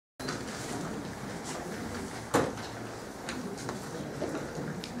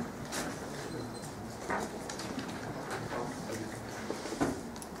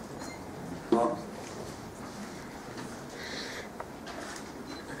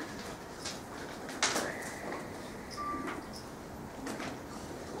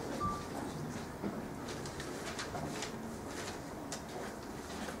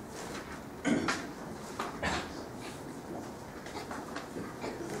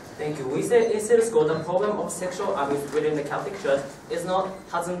Thank you. We say in City School the problem of sexual abuse within the Catholic Church has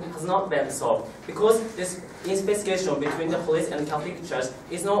not been solved because this investigation between the police and Catholic Church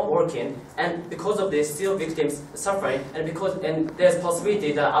is not working, and because of this, still victims suffering, and there's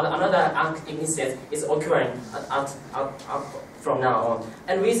possibility that another incident is occurring from now on.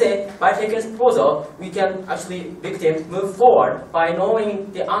 And we say by taking this proposal, we can actually victims move forward by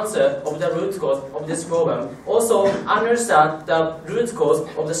knowing the answer of the root cause of this problem. Also understand the root cause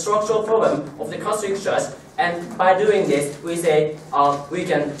of the structural problem of the Catholic Church, and by doing this, we say we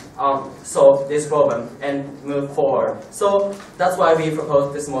can solve this problem and move forward. So that's why we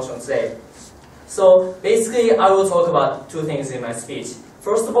propose this motion today. So basically, I will talk about two things in my speech.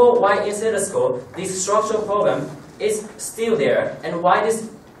 First of all, why in City School this structural problem is still there, and why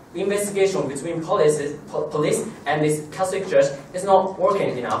this investigation between police and this Catholic Church is not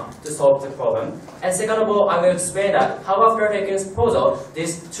working enough to solve the problem. And second of all, I will explain that how after taking this proposal,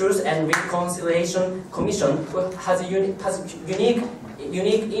 this Truth and Reconciliation Commission has a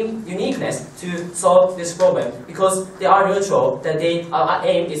uniqueness to solve this problem, because they are neutral, that their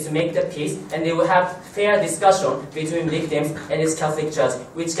aim is to make the peace, and they will have fair discussion between victims and this Catholic Church,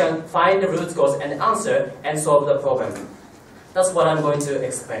 which can find the root cause and answer and solve the problem. That's what I'm going to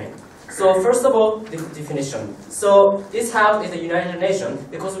explain. So first of all, the definition. So this house is the United Nations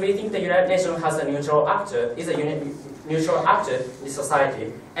because we think the United Nations has a neutral actor, neutral actor in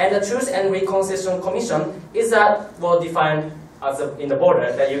society. And the Truth and Reconciliation Commission is that defined as in the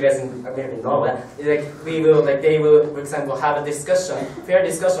border that you guys maybe know that they will, for example, have a discussion, fair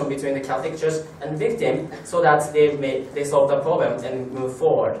discussion between the Catholic Church and victim, so that they solve the problem and move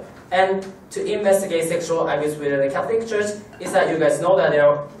forward. And to investigate sexual abuse within the Catholic Church is that you guys know that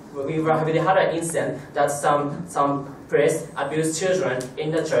we had an incident that some priests abuse children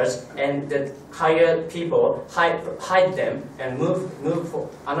in the church, and the hired people hide them and move for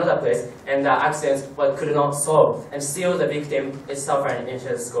another place, and the accident could not solve, and still the victim is suffering in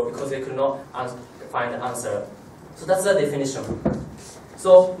the school because they could not find the answer. So that's the definition.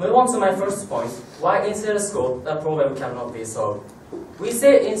 So move on to my first point: why in City School the problem cannot be solved. We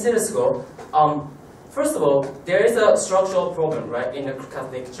say in City School, first of all, there is a structural problem, right, in the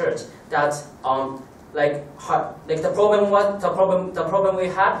Catholic Church that the problem we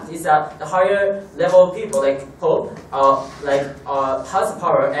have is that the higher level people, like Pope, has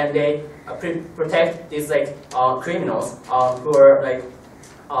power, and they protect these criminals who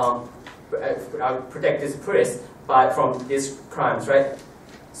are protect these priests from these crimes, right?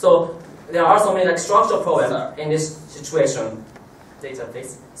 So there are so many structural problems in this situation. Data,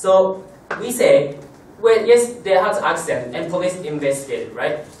 please. So we say, well, yes, they had an accident and police investigated,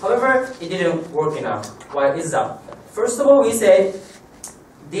 right? However, it didn't work enough. Why is that? First of all, we say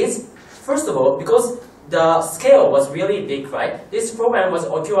this. First of all, because the scale was really big, right? This program was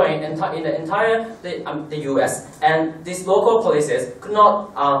occurring in the entire the U.S. and these local policies could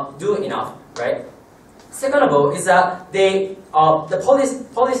not do enough, right? Second of all, is that the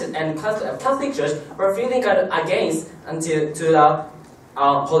police and Catholic Church were feeling kind of against to the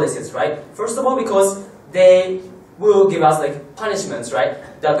policies, right? First of all, because they will give us punishments, right?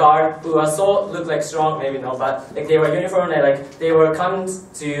 The guard who are look strong, maybe not, but they were uniformed, and they were coming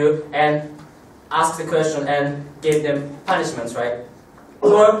to you and ask the question and give them punishments, right?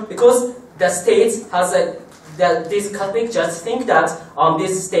 Or because the states has these Catholic Church think that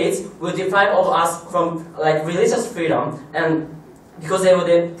these states will deprive of us from religious freedom, and because they will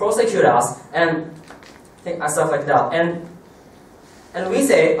then prosecute us and stuff like that. And we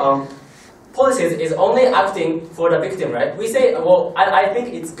say policies is only acting for the victim, right? We say, well, I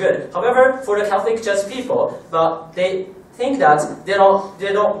think it's good. However, for the Catholic Church people, but they think that they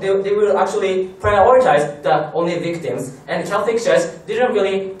will actually prioritize the only victims, and Catholic Church didn't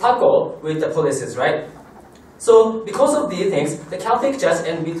really tackle with the policies, right? So because of these things, the Catholic Church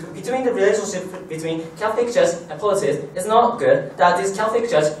and between the relationship between Catholic Church and policies is not good. That this Catholic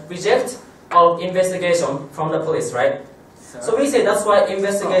Church rejects investigation from the police, right? So we say that's why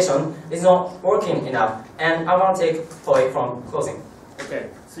investigation is not working enough. And I want to take point from closing. Okay,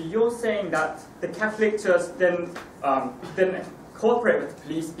 so you're saying that the Catholic Church didn't cooperate with the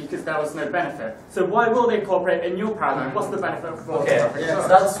police because there was no benefit. So why will they cooperate in your paradigm? What's the benefit for the Catholic Church? So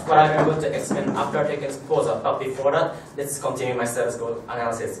that's what I'm going to explain after taking this proposal. But before that, let's continue my status quo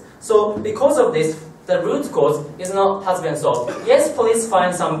analysis. So because of this, the root cause has been solved. Yes, police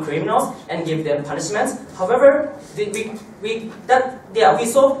find some criminals and give them punishments. However, we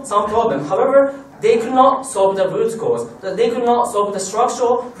solved some problem. However, they could not solve the root cause. They could not solve the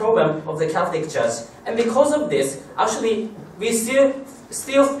structural problem of the Catholic Church. And because of this, actually, we still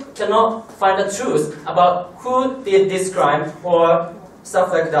cannot find the truth about who did this crime or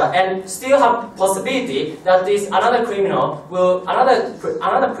stuff like that, and still have possibility that this another criminal will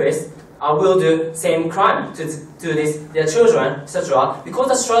another priest will do same crime to their children, etc. Because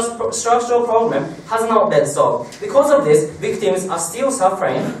the structural problem has not been solved. Because of this, victims are still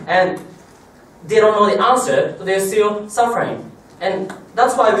suffering, and they don't know the answer, so they're still suffering. And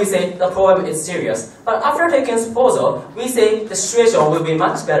that's why we say the problem is serious. But after taking proposal, we say the situation will be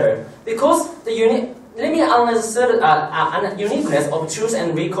much better. Because the uniqueness of Truth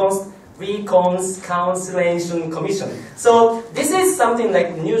and Reconciliation Commission. So this is something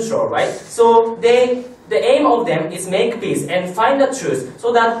like neutral, right? So the aim of them is make peace and find the truth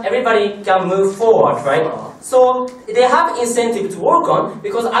so that everybody can move forward, right? So they have incentive to work on,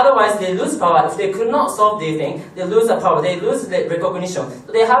 because otherwise they lose power. If they could not solve the thing, they lose the power, they lose the recognition.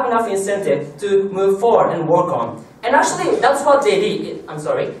 So they have enough incentive to move forward and work on. And actually, that's what they did.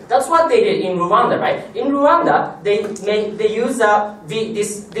 That's what they did in Rwanda, right? In Rwanda, they use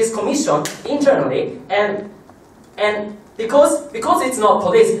this commission internally, and because it's not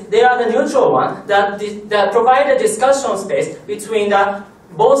police, they are the neutral one that provide a discussion space between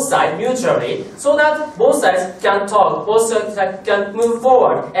both sides mutually, so that both sides can talk, both sides can move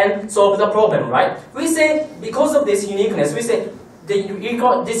forward and solve the problem, right? We say because of this uniqueness, we say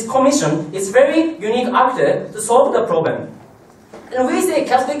this commission is very unique actor to solve the problem. And we say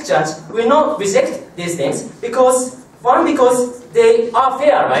Catholic Church will not reject these things because they are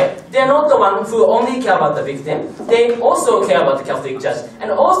fair, right? They are not the one who only care about the victim. They also care about the Catholic Church. And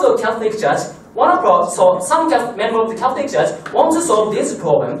also Catholic Church some members of the Catholic Church want to solve this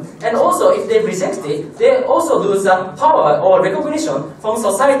problem. And also if they reject it, they also lose power or recognition from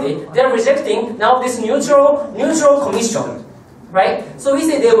society. They are rejecting now this neutral commission. Right? So we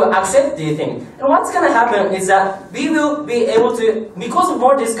say they will accept the thing. And what's going to happen is that we will be able to, because of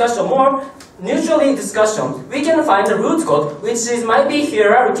more discussion, more neutrally discussion, we can find the root cause, which might be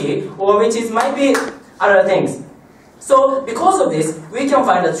hierarchy, or might be other things. So because of this, we can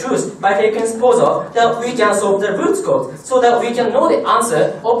find the truth by taking proposal that we can solve the root cause, so that we can know the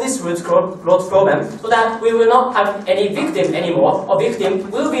answer of this root cause problem, so that we will not have any victim anymore, or victim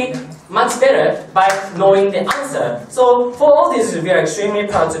will be much better by knowing the answer. So for all this, we are extremely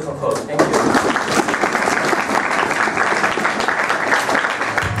proud to propose. Thank you.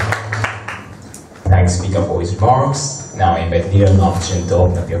 Thanks, Speaker, for his remarks. Now I invite Leader an opportunity to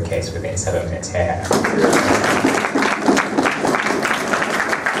open up your case within 7 minutes.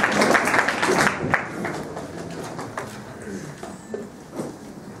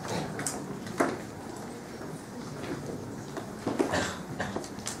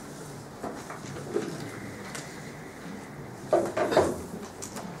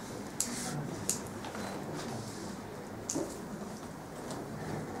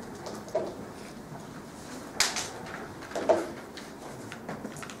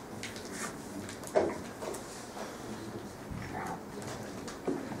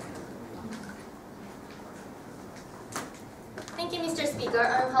 Thank you, Mr. Speaker,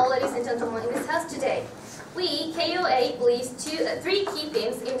 and hello, ladies and gentlemen in this house today. We, KOA, believes three key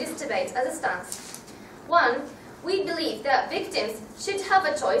themes in this debate as a stance. One, we believe that victims should have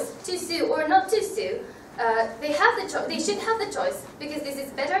a choice to sue or not to sue. They should have the choice because this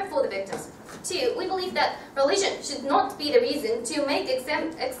is better for the victims. Two, we believe that religion should not be the reason to make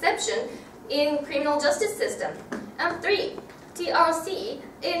exception in criminal justice system. And three, TRC,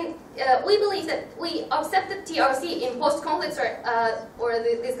 we believe that we accept the TRC in post-conflict or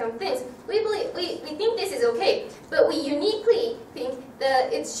these kind of things. We think this is okay, but we uniquely think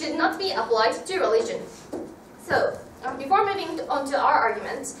that it should not be applied to religion. So, before moving on to our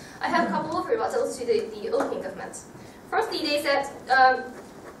arguments, I have a couple of rebuttals to the opening government. Firstly, he said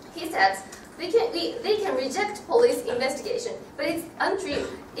they can reject police investigation, but it's untrue.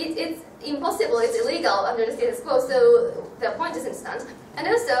 It's impossible. It's illegal under the status quo. So the point doesn't stand. And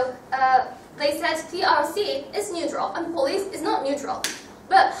also, they said TRC is neutral and police is not neutral.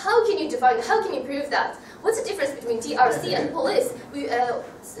 But how can you define? How can you prove that? What's the difference between TRC and police?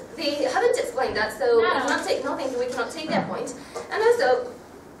 They haven't explained that, so we cannot take nothing. We cannot take their point. And also,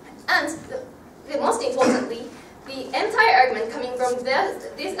 most importantly, the entire argument coming from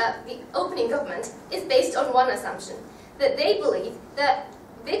the opening government is based on one assumption, that they believe that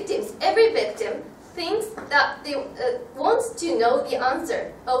victims, every victim, thinks that they wants to know the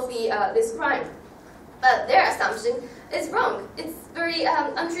answer of this crime. But their assumption is wrong. It's very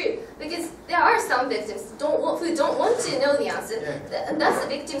untrue, because there are some victims who don't want to know the answer, and that's the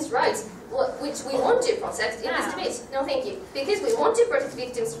victim's right, which we want to protect in this debate. No, thank you. Because we want to protect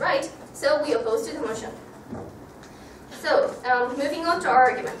victims' right, so we oppose to the motion. So, moving on to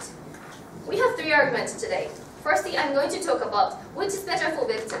our argument. We have three arguments today. Firstly, I'm going to talk about which is better for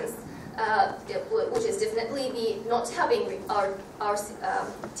victims, which is definitely the not having our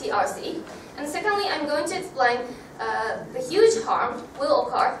TRC. And secondly, I'm going to explain the huge harm will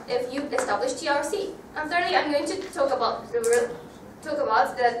occur if you establish TRC. And thirdly, I'm going to talk about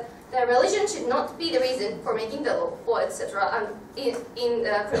that the religion should not be the reason for making the law, or etc. in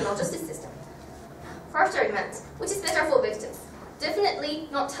the criminal justice system. First argument, which is better for victims? Definitely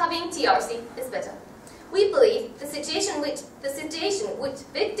not having TRC is better. We believe the situation which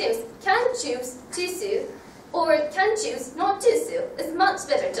victims can choose to sue or can choose not to sue is much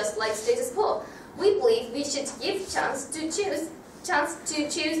better, just like status quo. We believe we should give chance to choose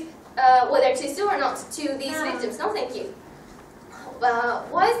whether to sue or not to these victims. No, thank you.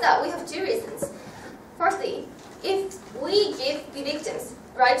 Why is that? We have two reasons. Firstly, if we give the victims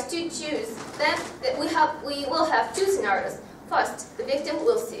right to choose, then we will have two scenarios. First, the victim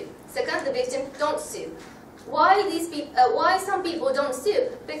will sue. Second, the victim don't sue. Why some people don't sue?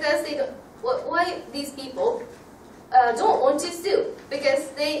 Because they don't. Why these people don't want to sue? Because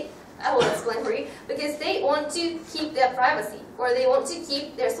I will explain for you. Because they want to keep their privacy, or they want to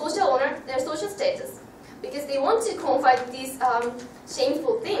keep their social honor, their social status. Because they want to confide these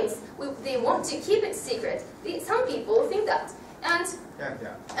shameful things. They want to keep it secret. Some people think that,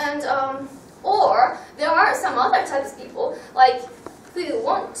 or there are some other types of people, like who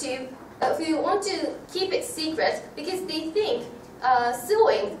want to keep it secret because they think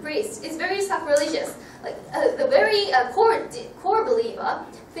suing priests is very sacrilegious. Like the very core believer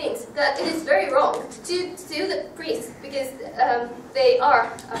thinks that it is very wrong to sue the priests because they are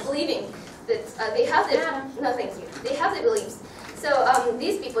believing that they have the no, thank you. They have the beliefs. So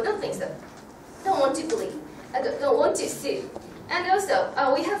these people don't think so. Don't want to believe. Don't want to sue. And also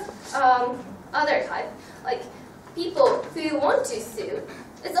we have other type, like people who want to sue.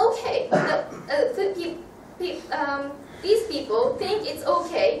 It's okay. These people think it's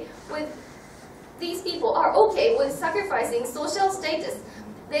okay with. These people are okay with sacrificing social status.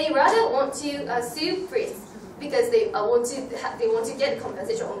 They rather want to sue priests because they want to get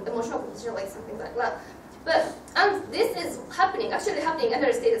compensation, emotional compensation, like something like that. But this is actually happening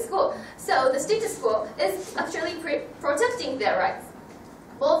under status quo. So the status quo is actually protecting their rights,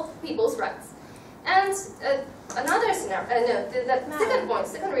 both people's rights. And another scenario, the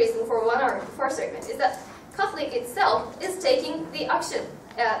second reason for first argument is that Catholic itself is taking the action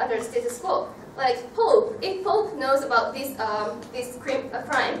under the status quo. Like Pope, if Pope knows about this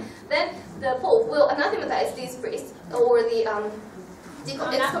crime, then the Pope will anathematize these priests or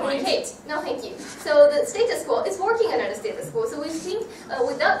excommunicate. No, thank you. So the status quo is working under the status quo. So we think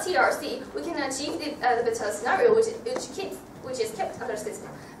without TRC, we can achieve the better scenario, which is kept under status quo.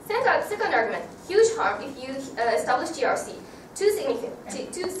 Second argument, huge harm if you establish TRC. Two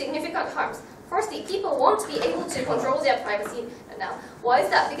significant harms. Firstly, people won't be able to control their privacy now. Why is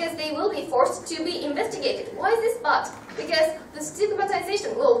that? Because they will be forced to be investigated. Why is this bad? Because the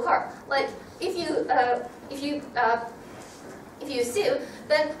stigmatization will occur. Like if you sue,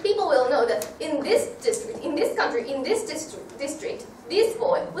 then people will know that in this district, in this country, in this district, this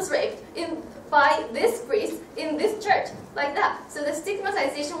boy was raped by this priest in this church, like that. So the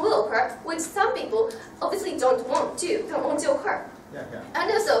stigmatization will occur, which some people obviously don't want to occur.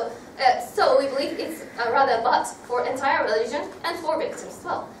 And also, so we believe it's rather bad for entire religion and for victims as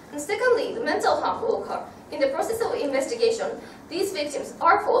well. And secondly, the mental harm will occur. In the process of investigation, these victims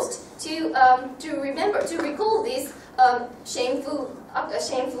are forced to recall these shameful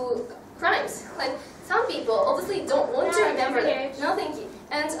crimes. Like some people obviously don't want to remember them. No, thank you.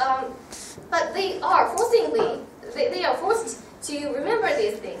 And but they are forced to remember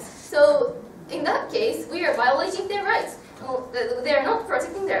these things. So in that case, we are violating their rights. They are not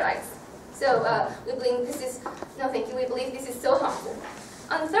protecting their rights. So we believe this is no, thank you. We believe this is so harmful.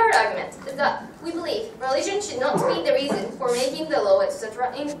 And third argument is that we believe religion should not be the reason for making the law,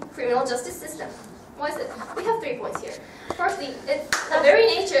 etc., in criminal justice system. Why is it? We have 3 points here. Firstly, it's the very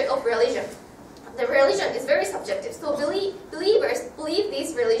nature of religion. The religion is very subjective. So believers believe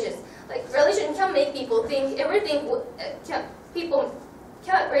these religions. Like religion can make people think everything.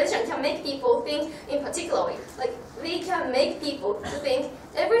 Religion can make people think in particular way. Like they can make people to think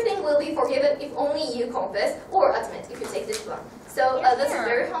everything will be forgiven if only you confess or admit if you take this one. So this is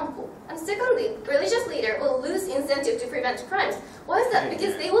very harmful. And secondly, religious leader will lose incentive to prevent crimes. Why is that?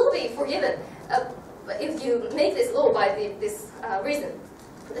 Because they will be forgiven if you make this law by this reason.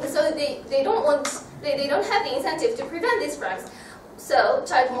 So they don't have the incentive to prevent these crimes. So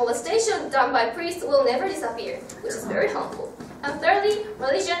child molestation done by priests will never disappear, which is very harmful. And thirdly,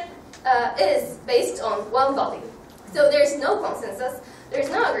 religion is based on one value. So there's no consensus, there's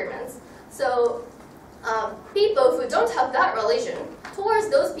no agreements. So people who don't have that religion, towards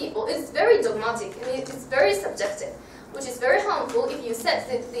those people, it's very dogmatic and it's very subjective, which is very harmful if you set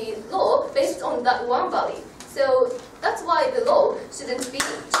the law based on that one value. So that's why the law shouldn't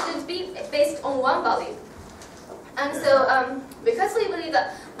be based on one value. And so, because we believe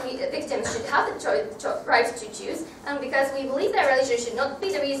that victims should have the right to choose, and because we believe that religion should not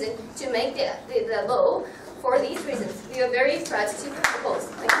be the reason to make the law, for these reasons, we are very proud to propose.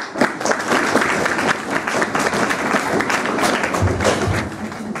 Thank you.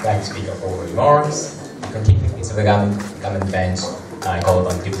 Thanks, Speaker, for your remarks. Continuing with the government bench, I call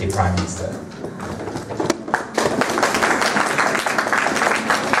on Deputy Prime Minister.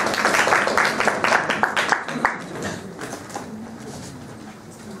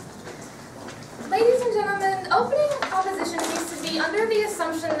 Ladies and gentlemen, opening opposition seems to be under the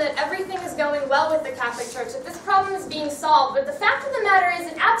assumption that everything is going well with the Catholic Church, that this problem is being solved, but the fact of the matter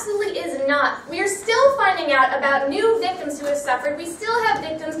is it absolutely is not. We are still finding out about new victims who have suffered. We still have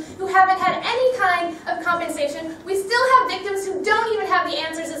victims who haven't had any kind of compensation. We still have victims who don't even have the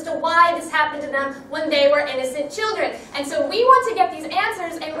answers as to why this happened to them when they were innocent children. And so we want to get these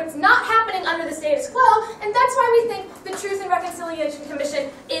answers, and it's not happening under the status quo, and that's why we think the Truth and Reconciliation Commission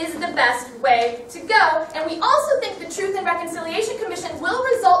is the best way to go. And we also think the Truth and Reconciliation Commission will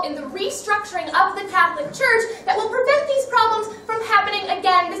result in the restructuring of the Catholic Church that will prevent these problems from happening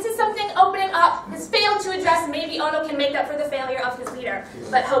again. This is something opening up has failed to address. Maybe Ono can make up for the failure of his leader,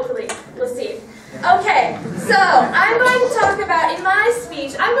 but hopefully, we'll see. Okay, so I'm going to talk about, in my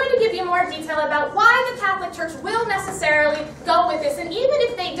speech, I'm going to give you more detail about why the Catholic Church will necessarily go with this, and even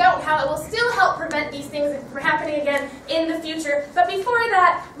if they don't, how it will still help prevent these things from happening again in the future. But before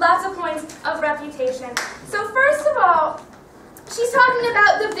that, lots of points of refutation. So first of all, she's talking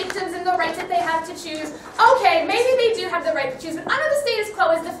about the victims and the right that they have to choose. Okay, maybe they do have the right to choose, but under the status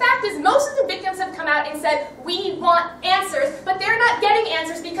quo is the fact is most of the victims have come out and said, we want answers, but they're not getting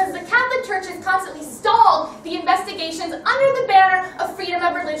answers because the Catholic Church has constantly stalled the investigations under the banner of freedom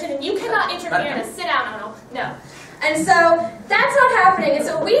of religion, and you cannot interfere in a sit down, no. And so that's not happening. And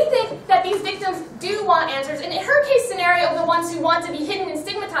so we think that these victims do want answers. And in her case scenario, the ones who want to be hidden and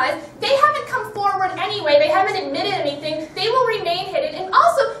stigmatized, they haven't come forward anyway. They haven't admitted anything. They will remain hidden. And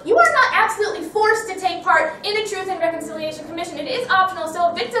also, you are not absolutely forced to take part in the Truth and Reconciliation Commission. It is optional. So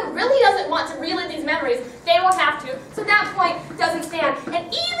a victim really doesn't want to relive these memories, they won't have to. So that point doesn't stand. And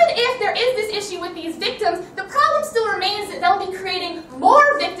even if there is this issue with these victims, the problem still remains that they'll be creating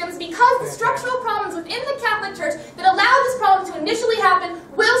more victims because the structural problems within the Catholic Church that allow this problem to initially happen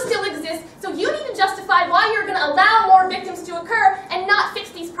will still exist. So you need to justify why you're going to allow more victims to occur and not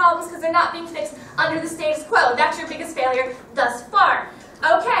fix these problems because they're not being fixed under the status quo. That's your biggest failure thus far.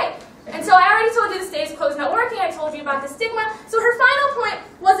 Okay, and so I already told you the status quo is not working. I told you about the stigma. So her final point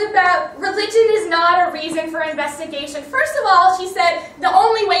was about religion is not a reason for investigation. First of all, she said the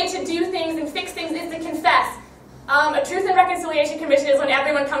only way to do things and fix things is to confess. A Truth and Reconciliation Commission is when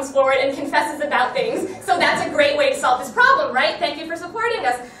everyone comes forward and confesses about things. So that's a great way to solve this problem, right? Thank you for supporting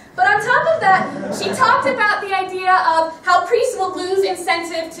us. But on top of that, she talked about the idea of how priests will lose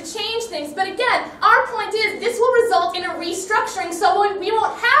incentive to change things. But again, our point is this will result in a restructuring so we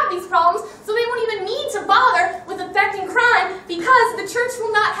won't have these problems, so they won't even need to bother with affecting crime because the church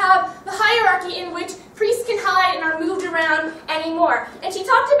will not have the hierarchy in which priests can hide and are moved around anymore. And she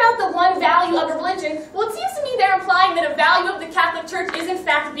talked about the one value of a religion. Well, it seems to me they're implying that a value of the Catholic Church is in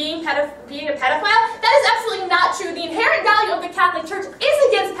fact being a pedophile. That is absolutely not true. The inherent value of the Catholic Church is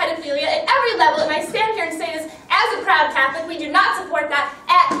against pedophilia at every level, and I stand here and say this as a proud Catholic. We do not support that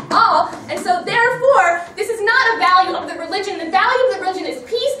at all. And so therefore, this is not a value of the religion. The value of the religion is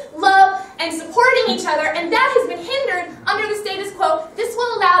peace, love, and supporting each other, and that has been hindered under the status quo. This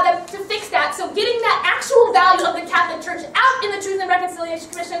will allow them to fix that. So getting that actual value of the Catholic Church out in the Truth and Reconciliation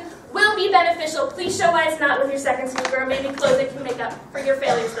Commission will be beneficial. Please show why it's not with your second speaker, or maybe close it can make up for your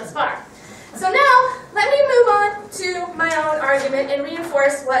failures thus far. So now, let me move on to my own argument and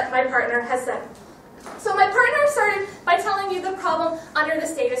reinforce what my partner has said. So my partner started by telling you the problem under the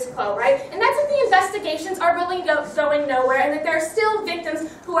status quo, right? And that's that the investigations are really going nowhere and that there are still victims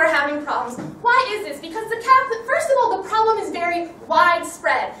who are having problems. Why is this? Because the Catholic, first of all, the problem is very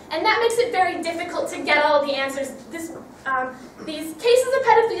widespread, and that makes it very difficult to get all the answers. These cases of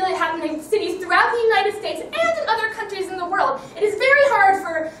pedophilia happen in cities throughout the United States and in other countries in the world. It is very hard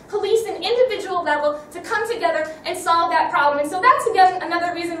for police at an individual level to come together and solve that problem. And so that's, again,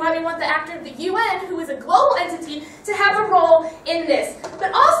 another reason why we want the actor of the UN, who is a global entity, to have a role in this.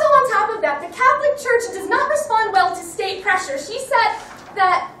 But also on top of that, the Catholic Church does not respond well to state pressure. She said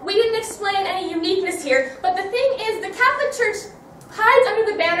that we didn't explain any uniqueness here, but the thing is the Catholic Church hides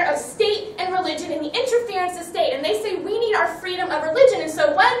under the banner of state and religion and the interference of state. And they say we need our freedom of religion. And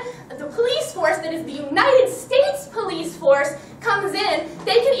so when the police force, that is the United States police force, comes in,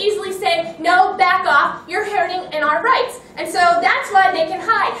 they can easily say, no, back off, you're hurting in our rights. And so that's why they can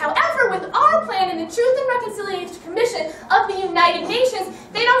hide. However, with our plan in the Truth and Reconciliation Commission of the United Nations,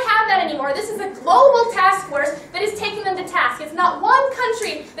 they don't have that anymore. This is a global task force that is taking them to task. It's not one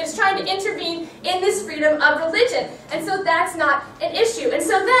country that's trying to intervene in this freedom of religion. And so that's not an issue. And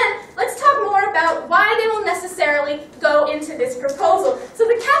so then, let's talk more about why they will necessarily go into this proposal. So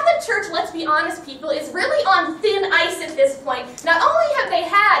the Catholic Church, let's be honest, people, is really on thin ice at this point. Not only have they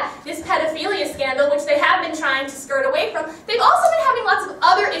had this pedophilia scandal, which they have been trying to skirt away from, they've also been having lots of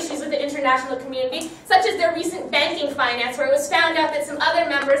other issues with the international community, such as their recent banking finance, where it was found out that some other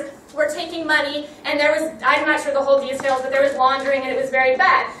members were taking money, and there was, I'm not sure the whole details, but there was laundering, and it was very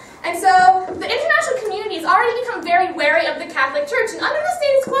bad. And so the international community has already become very wary of the Catholic Church. And under the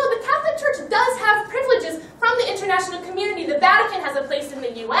status quo, the Catholic Church does have privileges from the international community. The Vatican has a place in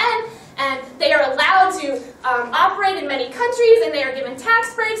the UN, and they are allowed to operate in many countries, and they are given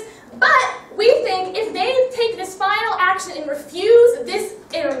tax breaks. But we think if they take this final action and refuse this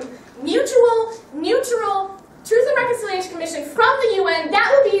neutral Truth and Reconciliation Commission from the UN, that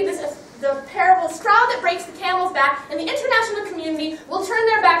will be the parable straw that breaks the camel's back, and the international community will turn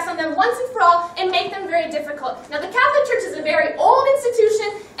their backs on them once and for all and make them very difficult. Now, the Catholic Church is a very old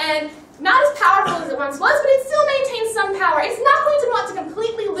institution and not as powerful as it once was, but it still maintains some power. It's not going to want to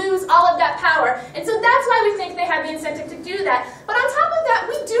completely lose all of that power, and so that's why we think they have the incentive to do that. But on top of that,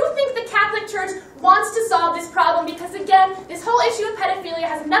 we do think the Catholic Church wants to solve this problem because, again, this whole issue of pedophilia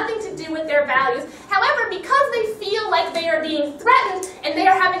has nothing to do with their values. However, because they feel like they are being threatened and they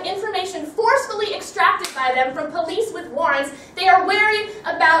are having information forcefully extracted by them from police with warrants, they are wary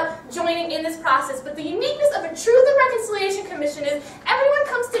about joining in this process. But the uniqueness of a Truth and Reconciliation Commission is everyone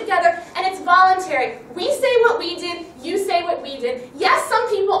comes together and it's voluntary. We say what we did, you say what we did. Yes, some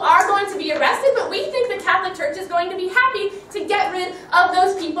people are going to be arrested, but we think the Catholic Church is going to be happy to get rid of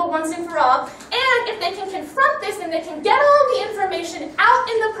those people once and for all. And if they can confront this and they can get all the information out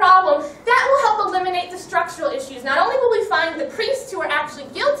in the problem, that will help eliminate the structural issues. Not only will we find the priests who are actually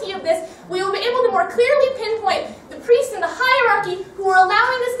guilty of this, we will be able to more clearly pinpoint the priests in the hierarchy who are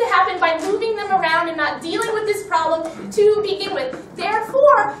allowing this to happen by moving them around and not dealing with this problem to begin with.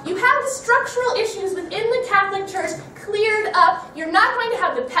 Therefore, you have the structural issues within the Catholic Church cleared up. You're not going to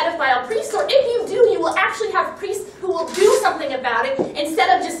have the pedophile priests, or if you do, you will actually have priests who will do something about it instead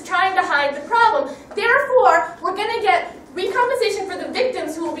of just trying to hide the problem. Therefore, we're going to get recompensation for the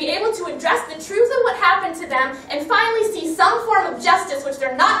victims who will be able to address the truth of what happened to them and finally see some form of justice, which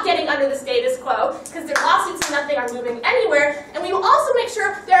they're not getting under the status quo because their lawsuits and nothing are moving anywhere. And we will also make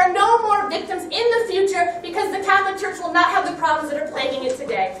sure there are no more victims in the future because the Catholic Church will not have the problems that are plaguing it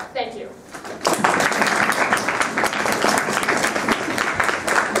today. Thank you.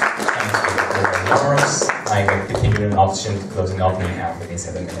 I will continue an option to close an opening within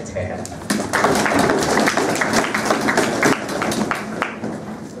 7 minutes.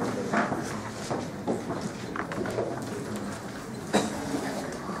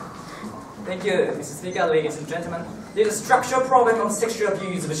 Thank you, Mr. Speaker, ladies and gentlemen. There's a structural problem of sexual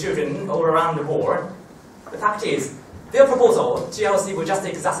abuse of children all around the world. The fact is, their proposal, GLC, will just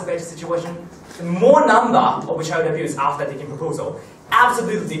exacerbate the situation. The more number of child abuse after taking proposal,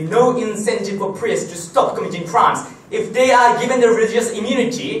 absolutely no incentive for priests to stop committing crimes if they are given the religious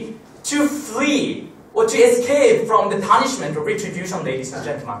immunity to flee or to escape from the punishment or retribution, ladies and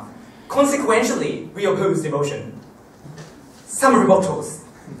gentlemen. Consequently, we oppose the motion. Some rebuttals.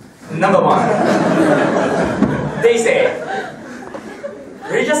 Number one, they say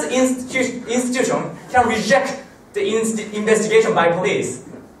religious institution can reject the investigation by police.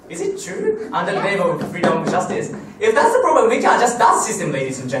 Is it true? Under the name of freedom of justice. If that's the problem, we can adjust that system,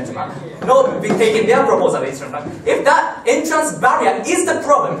 ladies and gentlemen. Not be taking their proposal, ladies and gentlemen. If that entrance barrier is the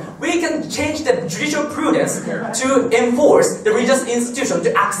problem, we can change the judicial prudence to enforce the religious institution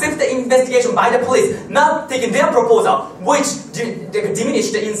to accept the investigation by the police, not taking their proposal, which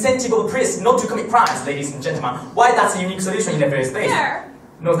diminish the incentive of priests not to commit crimes, ladies and gentlemen. Why that's a unique solution in the first place? Sure.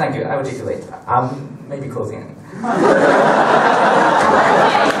 No, thank you. I will take it later. Maybe closing. Even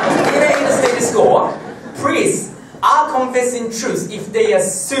in the status quo, priests are confessing truth if they are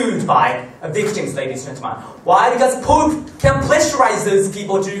sued by victims, ladies and gentlemen. Why? Because Pope can pressurize those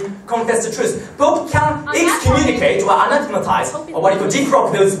people to confess the truth. Pope can excommunicate or anathematize or what you call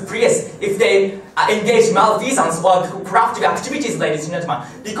defrock those priests if they engage in malfeasance or corruptive activities, ladies and gentlemen.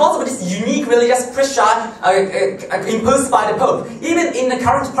 Because of this unique religious pressure imposed by the Pope, even in the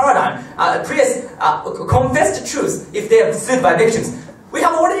current paradigm, priests confess the truth if they are sued by victims. We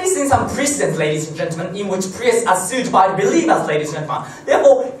have already seen some precedents, ladies and gentlemen, in which priests are sued by believers, ladies and gentlemen.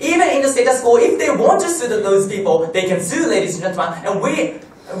 Therefore, even in the status quo, if they want to sue those people, they can sue, ladies and gentlemen. And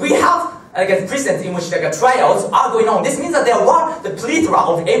we have precedents in which trials are going on. This means that there were the plethora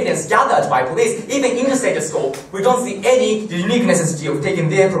of evidence gathered by police, even in the status quo. We don't see any unique necessity of taking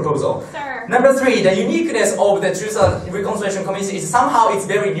their proposal. Sir. Number 3, the uniqueness of the Truth and Reconciliation Commission is somehow it's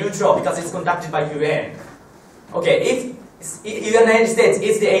very neutral because it's conducted by UN. Okay, if United States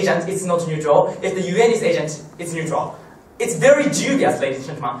is the agent, it's not neutral. If the UN is agent, it's neutral. It's very dubious, ladies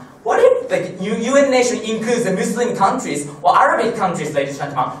and gentlemen. What if the UN nation includes the Muslim countries or Arabic countries, ladies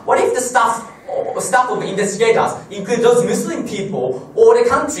and gentlemen? What if the staff of investigators include those Muslim people or the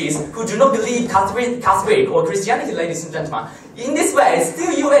countries who do not believe Catholic or Christianity, ladies and gentlemen? In this way,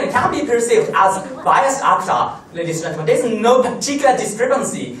 still UN can be perceived as biased actor, ladies and gentlemen. There is no particular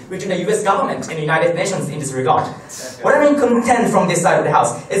discrepancy between the US government and the United Nations in this regard. What I contend from this side of the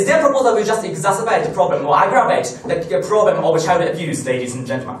house is their proposal will just exacerbate the problem or aggravate the problem of child abuse, ladies and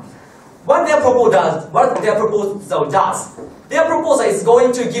gentlemen. What their proposal does, their proposal is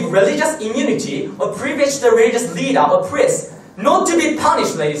going to give religious immunity or privilege the religious leader or priest not to be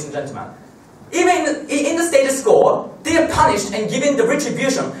punished, ladies and gentlemen. Even in the status quo, they are punished and given the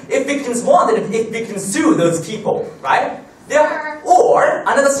retribution if victims want and if victims sue those people, right? Or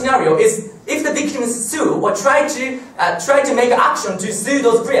another scenario is if the victims sue or try to make action to sue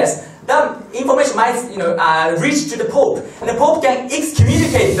those priests, the information might reach to the Pope, and the Pope can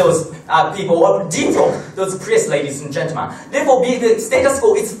excommunicate those people or defrock those priests, ladies and gentlemen. Therefore, the status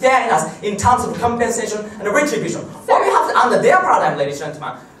quo is fair enough in terms of compensation and retribution. What we have under their paradigm, ladies and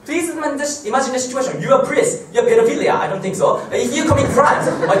gentlemen, please imagine the situation. You are a priest, you are pedophilia, I don't think so. If you commit crimes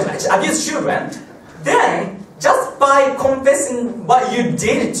or abuse children, then just by confessing what you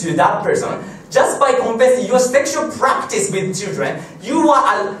did to that person, just by confessing your sexual practice with children, you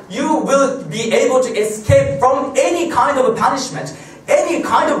will be able to escape from any kind of punishment, any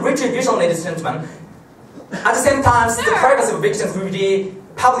kind of retribution, ladies and gentlemen. At the same time, the privacy of victims will be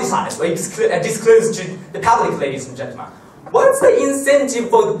publicized or disclosed to the public, ladies and gentlemen. What's the incentive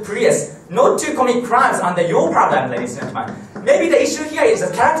for the priests not to commit crimes under your paradigm, ladies and gentlemen? Maybe the issue here is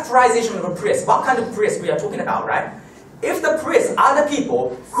the characterization of a priest. What kind of priest we are talking about, right? If the priests are the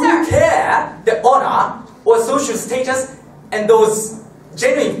people who care the honor or social status and those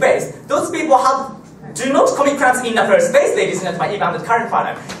genuine faith, those people do not commit crimes in the first place, ladies and gentlemen, even under the current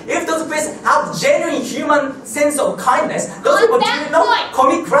paradigm. If those priests have genuine human sense of kindness, those people do not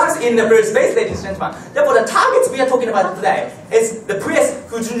commit crimes in the first place, ladies and gentlemen. Therefore, the targets we are talking about today is the priests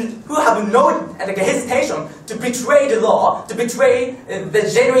who have no hesitation to betray the law, to betray the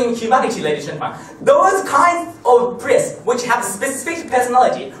genuine humanity, ladies and gentlemen. Those kinds of priests which have specific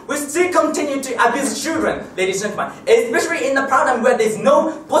personality will still continue to abuse children, ladies and gentlemen, especially in the paradigm where there is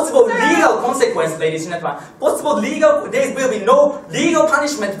no possible legal consequence, ladies and gentlemen. There will be no legal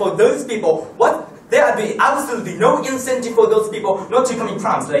punishment for those people. There will be absolutely no incentive for those people not to commit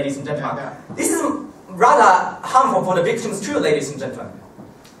crimes, ladies and gentlemen. This is rather harmful for the victims too, ladies and gentlemen.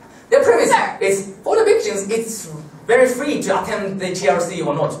 The premise is, for the victims, it's very free to attend the TRC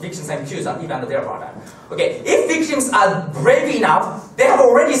or not, victims and accused, even under their paradigm. Okay, if victims are brave enough, they have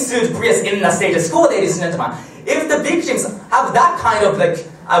already sued priests in the status quo, ladies and gentlemen. If the victims have that kind of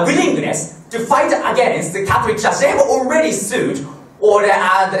willingness to fight against the Catholic Church, they have already sued or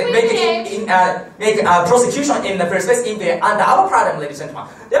make prosecution in the first place under our paradigm, ladies and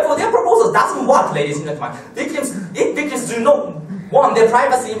gentlemen. Therefore, their proposal doesn't work, ladies and gentlemen. If victims do not want their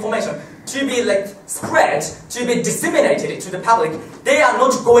privacy information to be spread, to be disseminated to the public, they are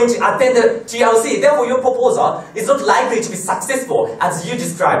not going to attend the TLC. Therefore, your proposal is not likely to be successful as you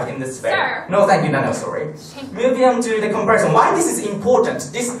described in this way. Sir. No, thank you, no, sorry. Moving on to the comparison. Why this is important?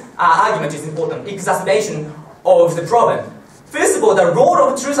 This argument is important. Exacerbation of the problem. First of all, the role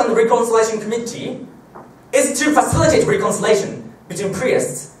of Truth and Reconciliation Committee is to facilitate reconciliation between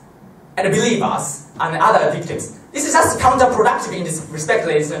priests and believers and other victims. This is just counterproductive in this respect,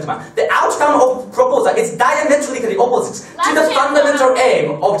 ladies and gentlemen. The outcome of proposal is diametrically opposite to the fundamental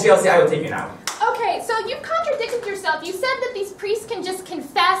aim of TLC I will take you now. Okay, so you've contradicted yourself yourself. You said that these priests can just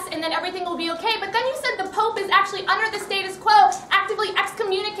confess and then everything will be okay, but then you said the Pope is actually under the status quo, actively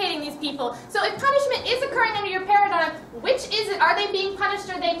excommunicating these people. So if punishment is occurring under your paradigm, which is it? Are they being punished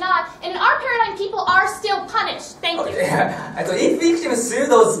or are they not? And in our paradigm, people are still punished. Thank you. So if victims sue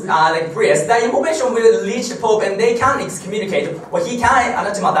those priests, the information will reach the Pope and they can excommunicate, or he can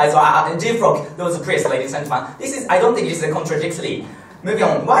anathematize or defrock those priests, ladies and gentlemen. I don't think it is contradictory. Moving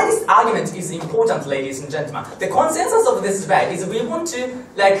on, why this argument is important, ladies and gentlemen? The consensus of this debate is we want to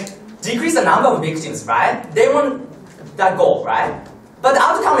decrease the number of victims, right? They want that goal, right? But the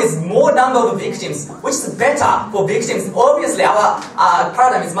outcome is more number of victims, which is better for victims. Obviously, our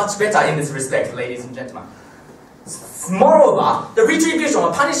paradigm is much better in this respect, ladies and gentlemen. Moreover, the retribution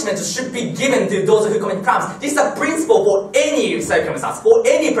or punishment should be given to those who commit crimes. This is a principle for any circumstance, for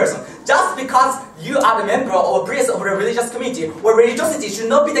any person. Just because you are the member or priest of a religious community, or religiosity should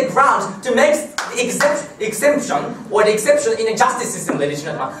not be the ground to make exemption or the exception in the justice system, ladies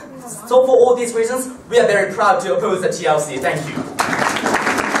and gentlemen. So for all these reasons, we are very proud to oppose the TLC. Thank you.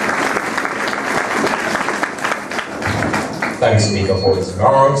 Thanks, Speaker, for his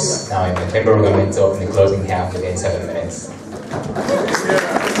remarks. Now in the chamber, we're going to open the closing half within 7 minutes.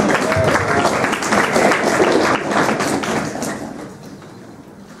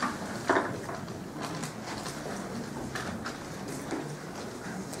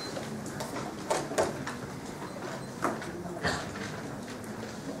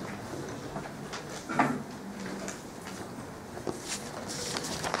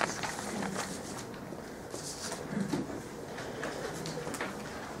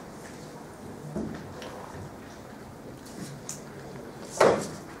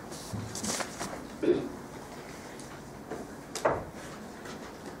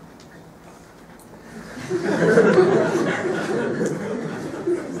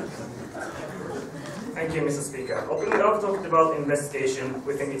 Thank you, Mr. Speaker. Opening up talked about investigation,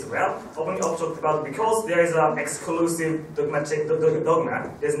 we think it's well. Opening up talked about because there is an exclusive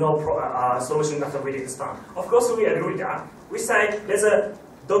dogma, there's no solution after reading this plan. Of course, we agree with that. We say there's a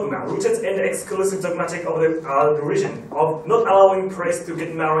dogma rooted in the exclusive dogmatic of the religion of not allowing priests to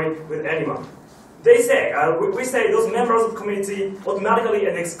get married with anyone. They say, we say those members of the community automatically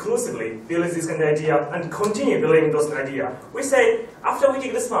and exclusively believe this kind of idea and continue believing those idea. We say, after we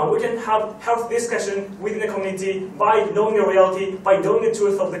take this one, we can have healthy discussion within the community by knowing the reality, by knowing the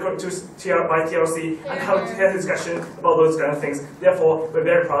truth of the by TRC, and have a healthy discussion about those kind of things. Therefore, we're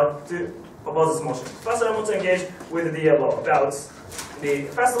very proud to propose this motion. First, I want to engage with the law about the.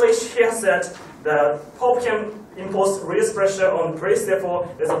 Firstly, she has said the Pope can impose religious pressure on the priests, therefore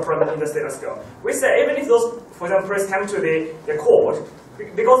there's a problem in the status quo. We say even if those, for example, priests come to the court,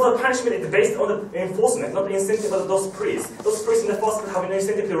 because the punishment is based on the enforcement, not the incentive of those priests. Those priests in the first place have no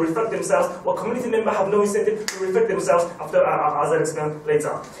incentive to reflect themselves, or community members have no incentive to reflect themselves after, as I'll explain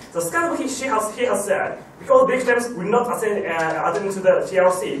later. The scandal he has said, because victims will not attend to the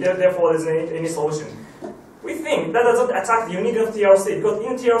TRC, therefore there's any solution. We think that doesn't attack the uniqueness of TRC, because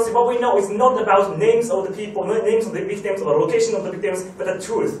in TRC what we know is not about names of the people, not names of the victims or location of the victims, but the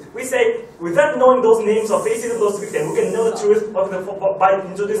truth. We say, without knowing those names or faces of those victims, we can know the truth by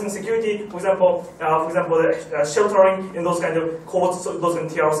introducing security, for example, sheltering in those kind of courts, so those kind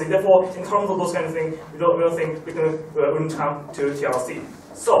of TRC. Therefore, in terms of those kind of things, we don't think victims wouldn't come to TRC.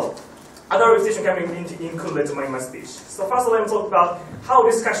 So, other representation can be included in my speech. So first let me talk about how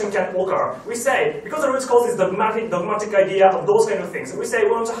discussion can occur. We say, because the root cause is dogmatic idea of those kind of things, we say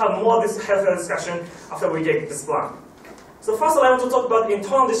we want to have more this healthy discussion after we get this plan. So first I want to talk about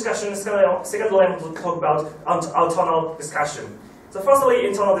internal discussion, secondly I want to talk about external discussion. So firstly,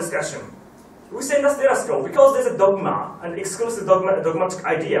 internal discussion. We say in the status quo, because there's a dogma, an exclusive dogmatic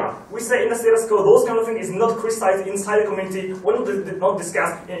idea, we say in the status quo, those kind of things is not criticized inside the community, or not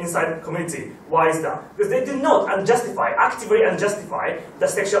discussed inside the community. Why is that? Because they did not actively unjustify the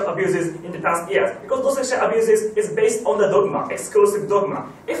sexual abuses in the past years. Because those sexual abuses is based on the dogma, exclusive dogma.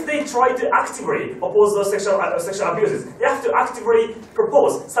 If they try to actively oppose those sexual abuses, they have to actively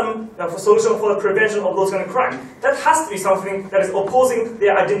propose some solution for the prevention of those kind of crimes. That has to be something that is opposing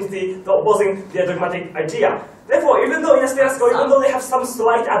their identity, opposing their dogmatic idea. Therefore, even though in a status quo, even though they have some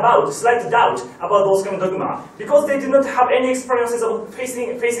slight doubt about those kind of dogma, because they do not have any experiences of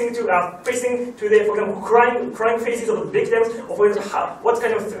facing to the, for example, crying faces of the victims, or for example, what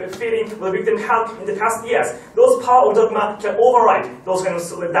kind of feeling the victim had in the past years, those power of dogma can override those kind of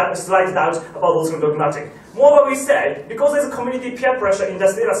slight doubt about those kind of dogmatic. Moreover, we say, because there's a community peer pressure in the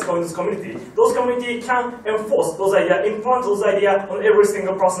status quo in this community, those community can enforce those ideas, implant those ideas on every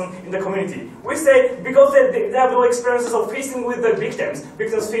single person in the community. We say, because they have no experiences of facing with the victims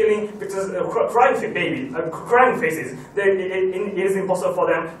feeling, crying faces. It is impossible for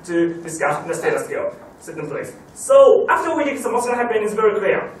them to discuss the status quo, certain place. So after we discuss what's going to happen is very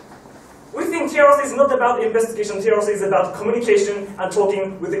clear. We think TRC is not about investigation, TRC is about communication and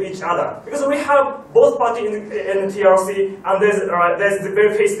talking with each other. Because we have both parties in TRC, and there's the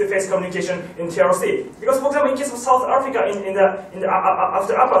very face-to-face communication in TRC. Because, for example, in case of South Africa,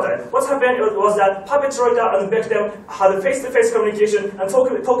 after apartheid, what happened was that perpetrator and victim had a face-to-face communication and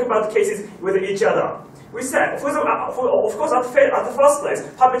talk about cases with each other. We said, for example, of course, at the first place,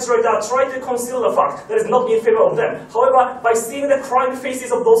 perpetrator tried to conceal the fact that is not in favor of them. However, by seeing the crying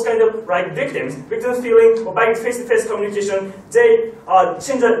faces of those kind of victims feeling, or by face-to-face communication, they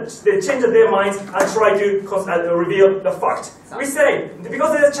change their minds and try to reveal the fact. We say,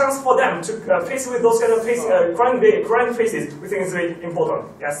 because there's a chance for them to face with those kind of crying faces, we think it's very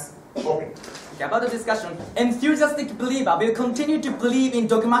important. Yes? Okay. About the discussion, enthusiastic believer will continue to believe in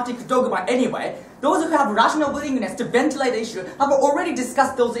dogmatic dogma anyway. Those who have rational willingness to ventilate the issue have already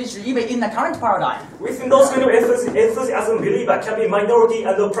discussed those issues even in the current paradigm. We think those kind of enthusiasm believer can be minority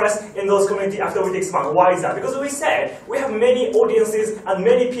and oppressed in those communities after we expand. Why is that? Because we said we have many audiences and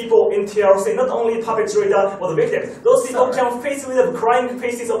many people in TRC, not only perpetrator or the victims. Those people can face with the crying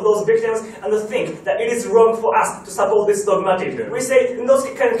faces of those victims and think that it is wrong for us to support this dogmatic. We say in those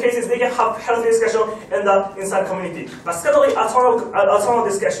kind of cases they can have healthy discussion in the inside community. But secondly,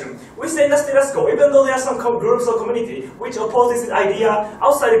 autonomous discussion. We say the status quo. Even though there are some groups or community which oppose this idea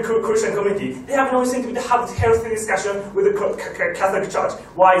outside the Christian community, they have no incentive to have healthy discussion with the Catholic Church.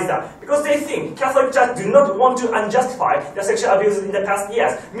 Why is that? Because they think Catholic Church do not want to unjustify the sexual abuses in the past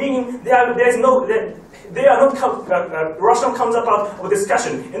years, meaning they are not rational counterpart of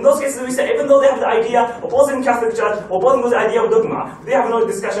discussion. In those cases, we say even though they have the idea opposing Catholic Church, opposing the idea of dogma, they have no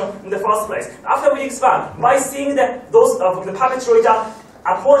discussion in the first place. After we expand, by seeing that those the perpetrator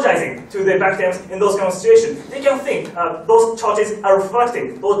apologizing to the victims in those kind of situations, they can think those churches are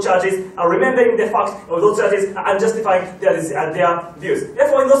reflecting, those churches are remembering the fact, or those churches are justifying their views.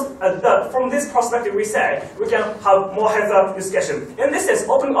 Therefore, from this perspective, we say we can have more healthy discussion. In this sense,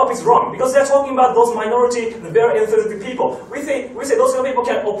 opening up is wrong because they're talking about those minority, the very enthusiastic people. We say those kind of people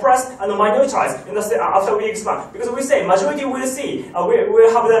can oppress and minoritize in the after we expand, because we say majority will see we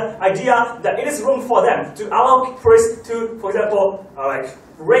have the idea that it is wrong for them to allow priests to, for example,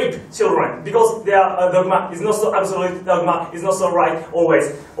 rape children because their dogma is not so absolute, dogma is not so right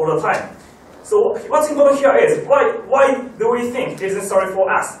always, all the time. So what's important here is, why do we think it is necessary for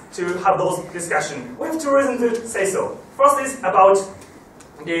us to have those discussions? We have two reasons to say so. First is about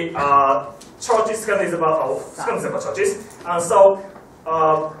the churches, second is about churches.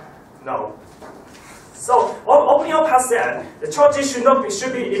 So opening up has said the churches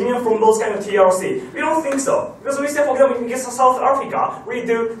should be immune from those kind of TRC. We don't think so. Because we say, for example, in case of South Africa, we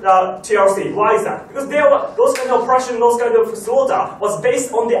do TRC. Why is that? Because those kind of oppression, those kind of slaughter was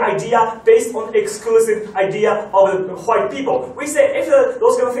based on the idea, based on exclusive idea of the white people. We say if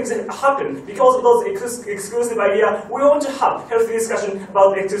those kind of things happen because of those exclusive idea, we want to have healthy discussion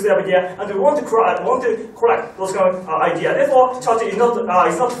about the exclusive idea, and we want to correct those kind of idea. Therefore, church is not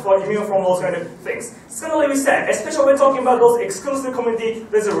immune from those kind of things. Secondly, we said, especially when talking about those exclusive community,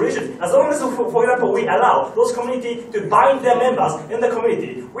 there's a religion. As long as, for example, we allow those community to bind their members in the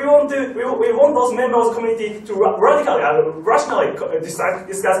community, we want those members of the community to rationally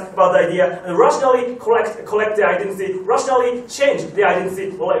discuss about the idea and rationally collect their identity, rationally change their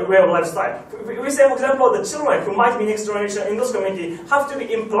identity or way of lifestyle. We say, for example, the children who might be next generation in those community have to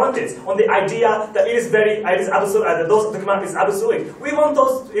be implanted on the idea that it is absolute, that those dogma is absolute. We want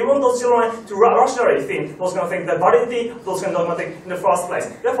those children to rationally think those kind of things, the validity of those kind of dogmatic in the first place.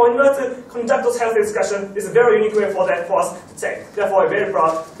 Therefore, in order to conduct those healthy discussions, this is a very unique way for us to take. Therefore, I'm very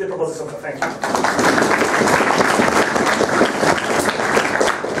proud of the proposition. Thank you.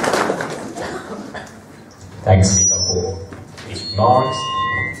 Thanks, Speaker, for these remarks.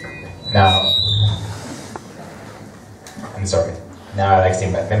 Now I'd like to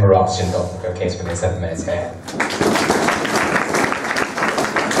invite member option to case within 7 minutes here.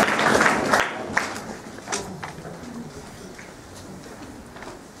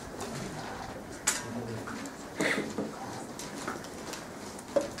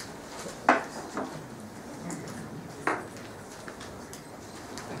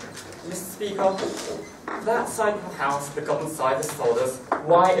 Mr. Speaker, that side of the House, the government side, has told us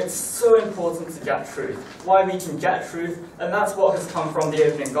why it's so important to get truth, why we can get truth, and that's what has come from the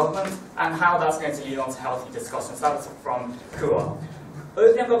opening government, and how that's going to lead on to healthy discussions. That was from Kua.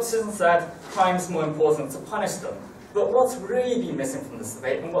 Opening government citizens said crime's more important to punish them. But what's really been missing from this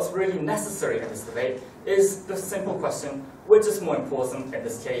debate, and what's really necessary in this debate, is the simple question, which is more important in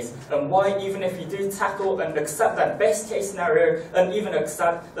this case, and why even if we do tackle and accept that best case scenario, and even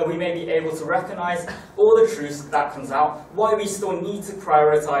accept that we may be able to recognize all the truths that comes out, why we still need to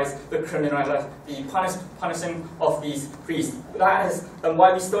prioritize the punishing of these priests. That is, and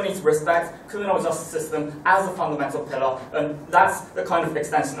why we still need to respect criminal justice system as a fundamental pillar, and that's the kind of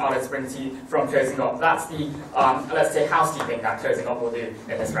extension I'd like to bring to you from closing up. That's the, let's say, housekeeping that closing up will do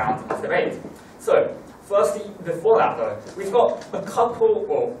in this round of debate. So, firstly, before that though, we've got a couple,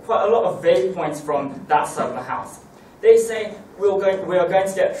 or quite a lot of vague points from that side of the house. They say we are going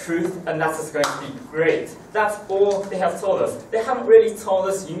to get truth, and that is going to be great. That's all they have told us. They haven't really told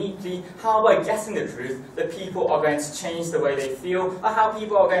us uniquely how by getting the truth, that people are going to change the way they feel, or how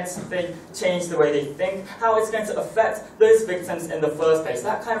people are going to change the way they think, how it's going to affect those victims in the first place.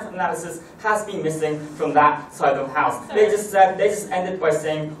 That kind of analysis has been missing from that side of the house. They just ended by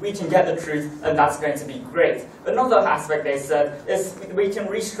saying we can get the truth, and that's going to be great. Another aspect they said is we can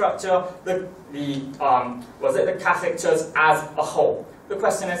restructure the Catholic Church as a whole. The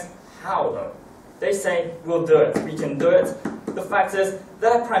question is, how though? They say, we'll do it, we can do it. The fact is,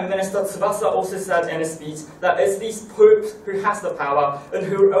 their Prime Minister Tsubasa also said in his speech that it's these popes who has the power and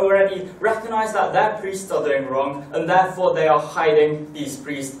who already recognize that their priests are doing wrong, and therefore they are hiding these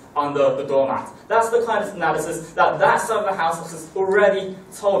priests under the doormat. That's the kind of analysis that side of the house has already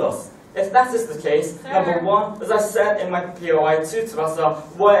told us. If that is the case, number one, as I said in my POI to Tsubasa,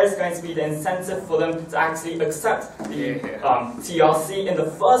 what is going to be the incentive for them to actually accept the TRC in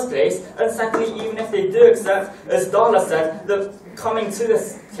the first place? And secondly, even if they do accept, as Darla said, that coming to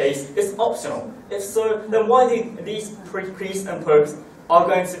this case is optional. If so, then why do these priests and popes are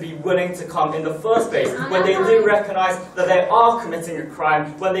going to be willing to come in the first place, when they do recognize that they are committing a crime,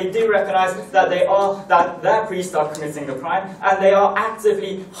 when they do recognize that their priests are committing a crime, and they are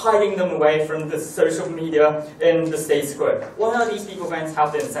actively hiding them away from the social media in the status quo? Why are these people going to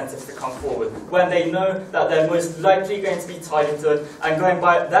have the incentive to come forward when they know that they're most likely going to be tied into it, and going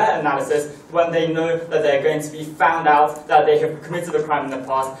by their analysis, when they know that they're going to be found out that they have committed a crime in the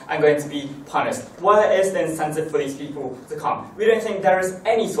past and going to be punished? Where is the incentive for these people to come? We don't think there is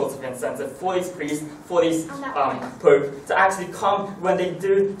any sort of incentive for these priests, for these Pope, to actually come when they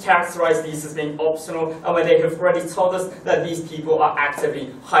do characterize these as being optional, and when they have already told us that these people are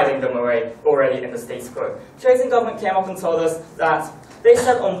actively hiding them away already in the status quo. Chosen government came up and told us that they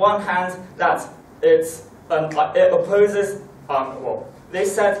said on one hand that it opposes, they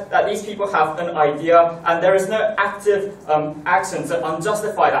said that these people have an idea, and there is no active action to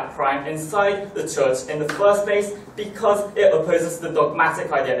unjustify that crime inside the church in the first place, because it opposes the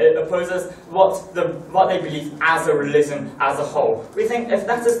dogmatic idea. It opposes what they believe as a religion as a whole. We think if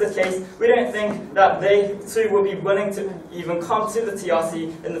that is the case, we don't think that they too will be willing to even come to the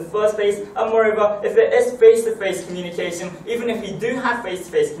TRC in the first place. And moreover, if it is face-to-face communication, even if we do have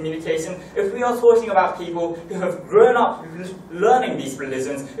face-to-face communication, if we are talking about people who have grown up learning these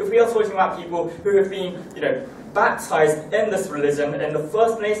religions, if we are talking about people who have been, baptized in this religion in the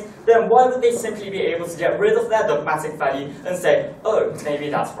first place, then why would they simply be able to get rid of their dogmatic value and say, oh, maybe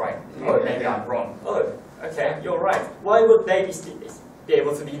that's right, oh, maybe I'm wrong, oh, okay, you're right? Why would they be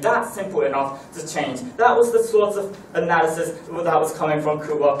able to be that simple enough to change? That was the sort of analysis that was coming from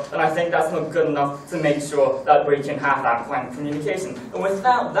Cuba, and I think that's not good enough to make sure that we can have that kind of communication. And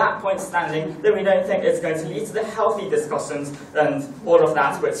without that point standing, then we don't think it's going to lead to the healthy discussions and all of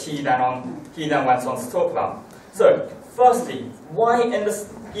that which he then went on to talk about. So, firstly, why in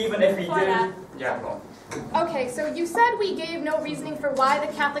this, even if we do... Yeah, go on. Okay, so you said we gave no reasoning for why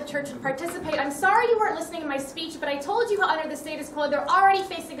the Catholic Church would participate. I'm sorry you weren't listening to my speech, but I told you how under the status quo they're already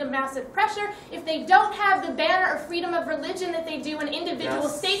facing a massive pressure. If they don't have the banner of freedom of religion that they do in individual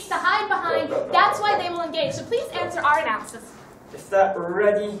states to hide behind, that's why they will engage. So please answer our analysis. If they're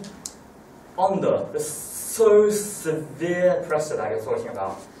already under the so severe pressure that you're talking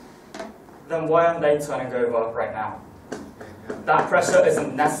about, then why aren't they turning over right now? That pressure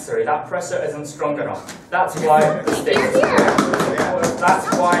isn't necessary. That pressure isn't strong enough. That's why the state is wrong.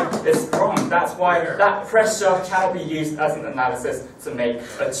 That's why it's wrong. That's why that pressure cannot be used as an analysis to make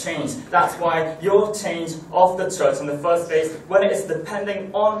a change. That's why your change of the church in the first place, when it is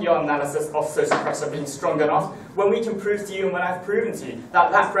depending on your analysis of social pressure being strong enough, when we can prove to you, and when I've proven to you,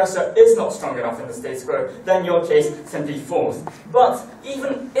 that that pressure is not strong enough in the status quo, then your case simply falls. But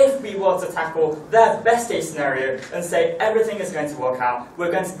even if we were to tackle their best case scenario and say everything is going to work out,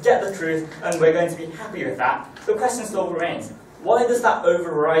 we're going to get the truth, and we're going to be happy with that, the question still remains. Why does that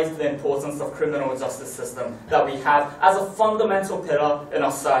override the importance of criminal justice system that we have as a fundamental pillar in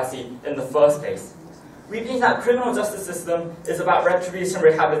our society in the first place? We believe that criminal justice system is about retribution,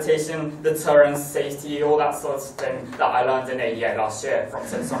 rehabilitation, deterrence, safety, all that sort of thing that I learned in ADA last year from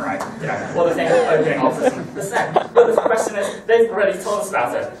Simpson, right? You know, all the things opening opposition percent. But the question is, they've already told us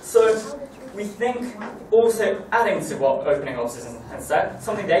about it. So we think also adding to what opening opposition has said,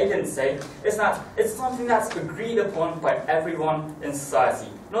 something they didn't say, is that it's something that's agreed upon by everyone in society.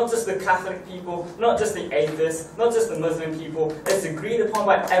 Not just the Catholic people, not just the atheists, not just the Muslim people. It's agreed upon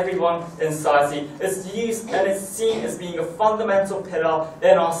by everyone in society. It's used and it's seen as being a fundamental pillar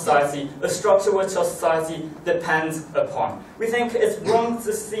in our society, a structure which our society depends upon. We think it's wrong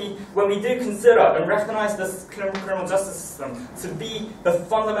to see, when we do consider and recognize this criminal justice system to be the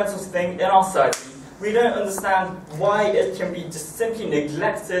fundamental thing in our society, we don't understand why it can be just simply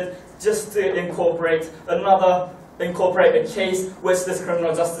neglected just to incorporate a case which this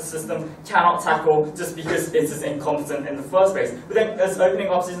criminal justice system cannot tackle just because it is incompetent in the first place. We think, as opening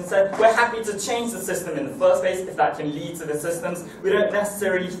opposition said, we're happy to change the system in the first place if that can lead to the systems. We don't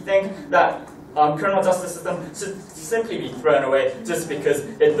necessarily think that criminal justice system should simply be thrown away just because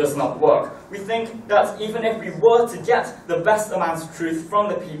it does not work. We think that even if we were to get the best amount of truth from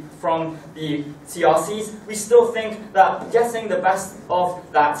the TRCs, we still think that getting the best of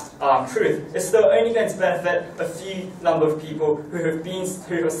that truth is still only going to benefit a few number of people who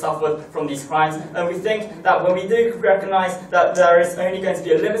have suffered from these crimes. And we think that when we do recognize that there is only going to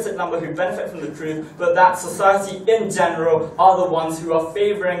be a limited number who benefit from the truth, but that society in general are the ones who are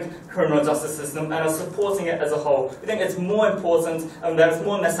favouring criminal justice system and are supporting it as a whole, we think it's more important and there is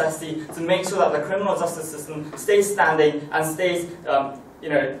more necessity to make sure that the criminal justice system stays standing and stays,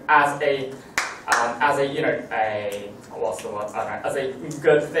 as a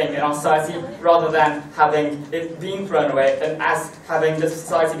good thing in our society, rather than having it being thrown away and as having the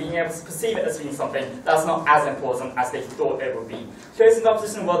society being able to perceive it as being something that's not as important as they thought it would be. Closing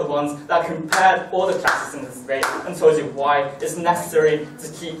opposition were the ones that compared all the classes in this debate and told you why it's necessary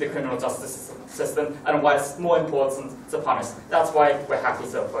to keep the criminal justice system and why it's more important to punish. That's why we're happy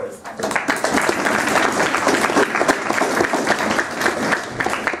to oppose.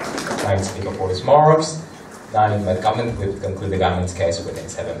 Thanks, Speaker, for his remarks. Now, I invite government to conclude the government's case within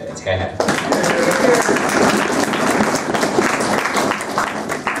 7 minutes. Go ahead.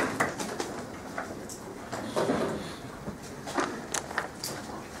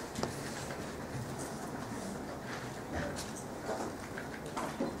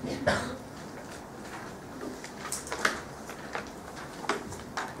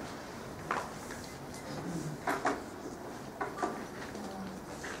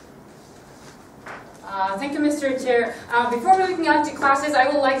 Thank you, Mr. Chair. Before moving on to classes, I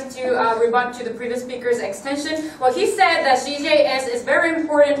would like to rebut to the previous speaker's extension. Well, he said that CJS is very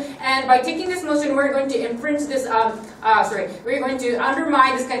important, and by taking this motion, we're going to infringe this, we're going to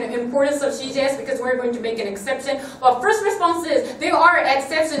undermine this kind of importance of CJS because we're going to make an exception. Well, first response is, they are an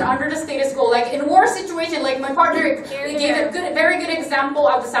exception under the status quo. Like in war situation, like my partner gave a very good example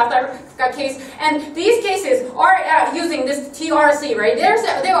of the South Africa case, and these cases are using this TRC, right?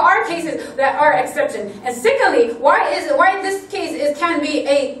 There are cases that are exception. And secondly, why this case can be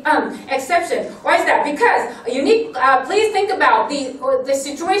a exception? Why is that? Because please think about the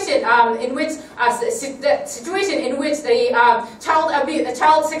situation in which the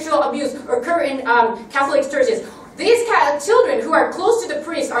child sexual abuse occur in Catholic churches. These children who are close to the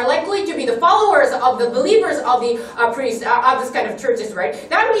priest are likely to be the followers of the believers of the priests of this kind of churches, right?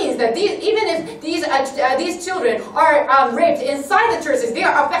 That means that even if these children are raped inside the churches, they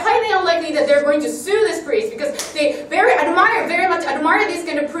are highly unlikely that they're going to sue this priest because they very much admire these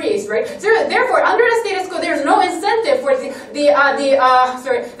kind of priests, right? So therefore, under the status quo, there's no incentive for the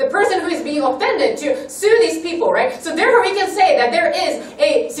person who is being offended to sue these people, right? So therefore, we can say that there is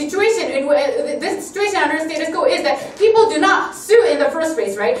a situation in this situation under the status quo is that people do not sue in the first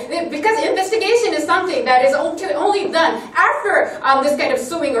place, right? Because investigation is something that is only done after this kind of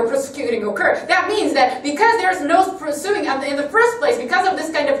suing or prosecuting occur. That means that because there's no suing in the first place, because of this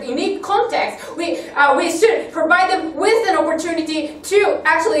kind of unique context, we should provide them with an opportunity to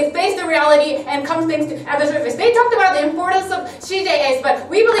actually face the reality and come things at the surface. They talked about the importance of CJAs, but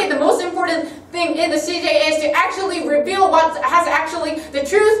we believe the most important thing in the CJA is to actually reveal what has actually the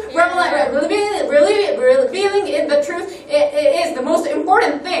truth, revealing the truth is the most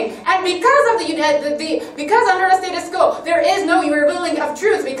important thing. And because of because under the status quo there is no revealing of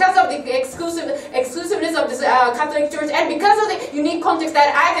truth, because of the exclusiveness of this Catholic Church, and because of the unique context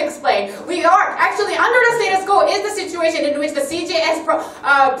that I've explained, we are actually under the status quo is the situation in which the CJS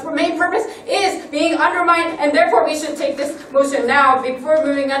main purpose is being undermined, and therefore we should take this motion now before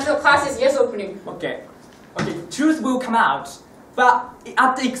moving on to the classes. Yes, opening. Okay, truth will come out, but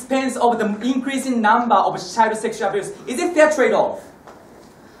at the expense of the increasing number of child sexual abuse. Is it fair trade-off?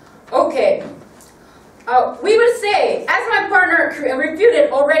 Okay. We would say, as my partner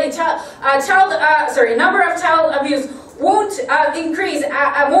refuted already, number of child abuse won't increase.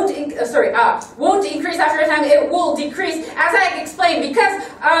 Won't increase after a time. It will decrease, as I explained, because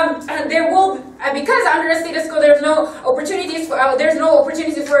because under the status quo there's no opportunities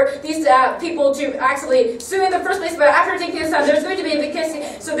for these people to actually sue in the first place. But after taking this on, there's going to be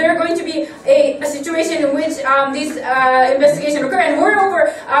there are going to be a situation in which these investigations occur. And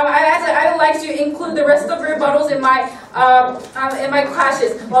moreover, I would like to include the rest of the rebuttals in my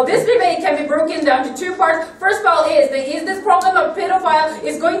clashes. Well, this debate can be broken down to two parts. First of all, is this problem of pedophile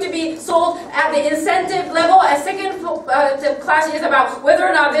is going to be solved at the incentive level. A second clash is about whether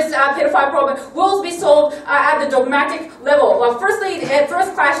or not this pedophile problem will be solved at the dogmatic level. Well, firstly, at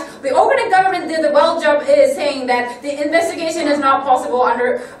first clash, the opening government did the well job is saying that the investigation is not possible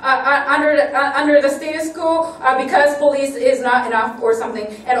under the status quo because police is not enough or something.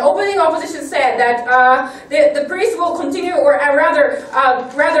 And opening opposition said that the priest will continue, or rather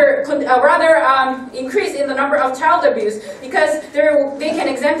increase in the number of child abuse because they can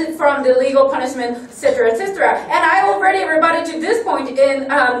exempt it from the legal punishment, etc., etc. And I already rebutted to this point in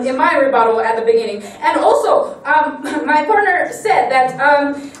my rebuttal at the beginning. And also, my partner said that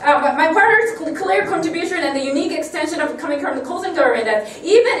my partner's clear contribution and the unique extension of coming from the closing government, that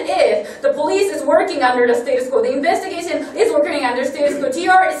even if the police is working under the status quo, the investigation is working under status quo,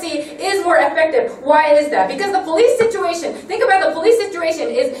 TRC is more effective. Why is that? Because the police situation, think about the police situation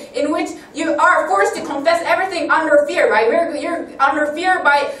is in which you are forced to confess everything under fear, right? You're under fear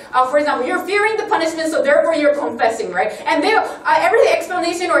by, for example, you're fearing the punishment, so therefore you're confessing, right? And every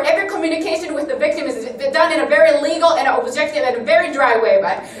explanation or every communication with the victim is done in a very legal and objective and very dry way,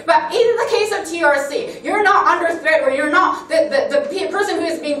 right? But in the case of TRC, you're not under threat, or you're not, the person who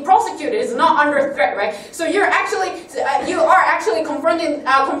is being prosecuted is not under threat, right? So you are actually confronting,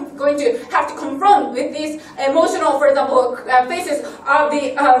 going to have to confront with these emotional, for example, faces of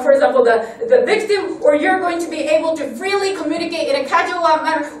the, for example, the victim, or you're going to be able to freely communicate in a casual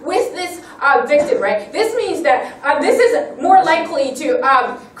manner with this victim, right? This means that this is more likely to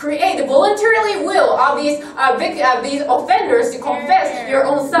create the voluntarily will of these offenders to confess your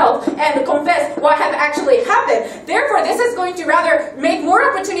own self and confess what have actually happened. Therefore, this is going to rather make more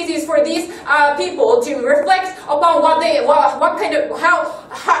opportunities for these people to reflect upon how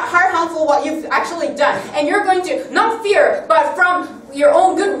harmful what you've actually done. And you're going to not fear, but from your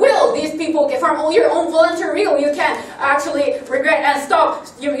own goodwill, these people, from your own voluntary will, you can actually regret and stop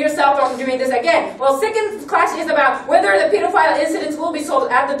yourself from doing this again. Well, second clash is about whether the pedophile incidents will be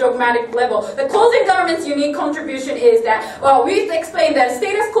solved at the dogmatic level. The closing government's unique contribution is that, well, we've explained that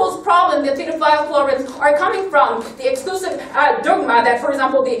status quo's problem, the pedophile problems, are coming from the exclusive dogma that, for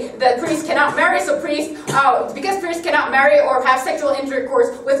example, the priest cannot marry, so because priests cannot marry or have sexual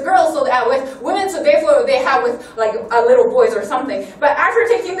intercourse with girls, so with women, so therefore they have with like little boys or something. But after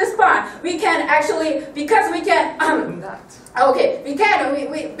taking this path, we can actually, because we can, by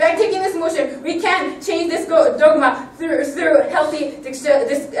taking this motion, we can change this dogma through healthy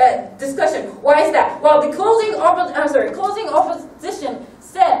discussion. Why is that? Well, the closing opposition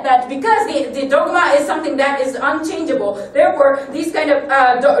said that because the dogma is something that is unchangeable, therefore these kind of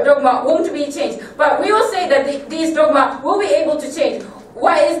dogma won't be changed. But we will say that these dogma will be able to change.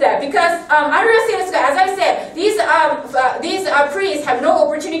 Why is that? Because under the status quo, as I said, these priests have no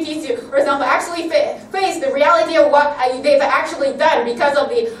opportunity to, for example, actually face the reality of what they've actually done because of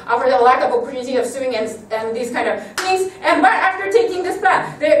the lack of opportunity of suing and these kind of things. But after taking this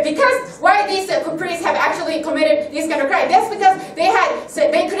path, because why these priests have actually committed these kind of crimes, that's because they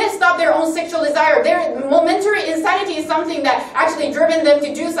couldn't stop their own sexual desire. Their momentary insanity is something that actually driven them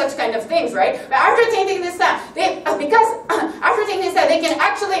to do such kind of things, right? But after taking this path, they can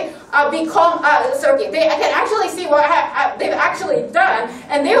actually become they can actually see what they've actually done,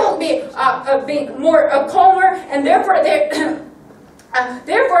 and they will be more calmer, and therefore they.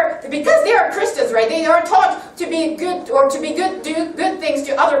 Therefore, because they are Christians, right, they are taught to be good, or to be good, do good things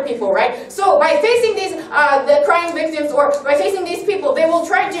to other people, right? So by facing these the crying victims, or by facing these people, they will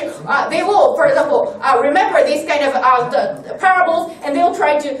try to, for example, remember these kind of the parables, and they will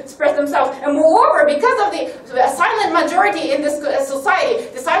try to express themselves. And moreover, because of the silent majority in this society,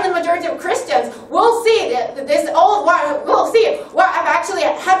 the silent majority of Christians will see will see what is actually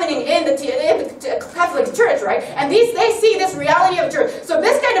happening in the Catholic Church, right? And they see this reality of church. So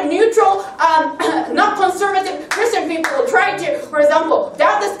this kind of neutral, not conservative Christian people will try to, for example,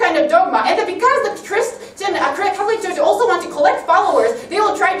 doubt this kind of dogma. And then because the Catholic Church also want to collect followers, they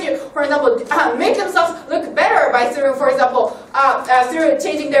will try to, for example, make themselves look better by, for example, through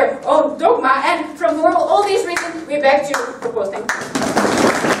changing their own dogma. And for all these reasons, we beg to propose. Thank you.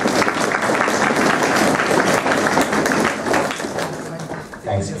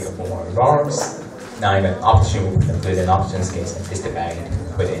 Thanks, Speaker, for more remarks. Now, an option will conclude an options case in this debate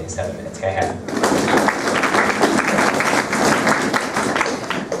within 7 minutes. Go ahead.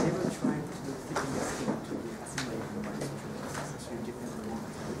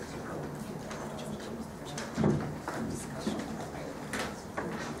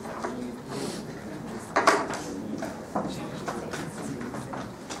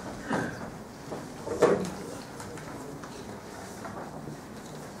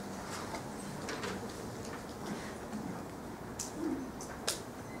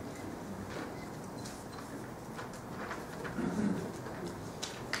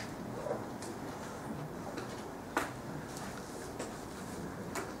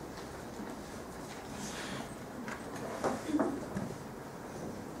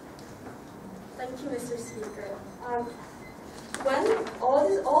 Thank you, Mr. Speaker. When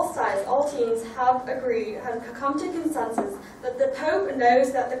all sides, all teams have agreed, have come to consensus that the Pope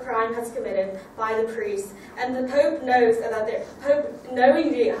knows that the crime has committed by the priest, and the Pope knows that the Pope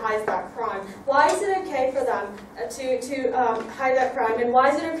knowingly hides that crime, why is it okay for them to hide that crime, and why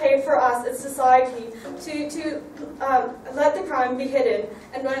is it okay for us as society to let the crime be hidden?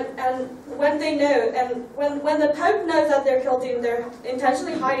 And when they know, and when the Pope knows that they're guilty and they're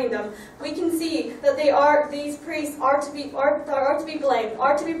intentionally hiding them, we can see that these priests are to be blamed,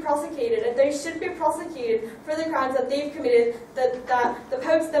 are to be prosecuted, and they should be prosecuted for the crimes that they've committed. That the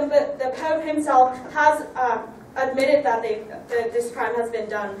Pope himself has admitted that this crime has been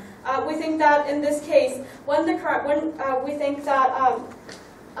done. We think that in this case, we think that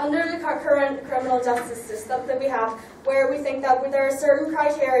under the current criminal justice system that we have, where we think that there are certain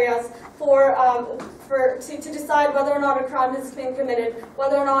criteria to decide whether or not a crime has been committed,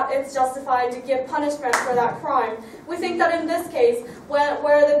 whether or not it's justified to give punishment for that crime. We think that in this case,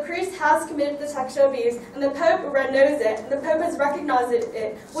 where the priest has committed the sexual abuse, and the Pope knows it, and the Pope has recognized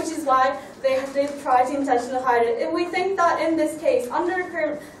it, which is why they've tried to intentionally hide it. And we think that in this case, under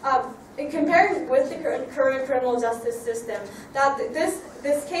current comparing with the current criminal justice system, that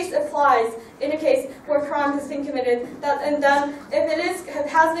this case applies in a case where crime has been committed. And then if it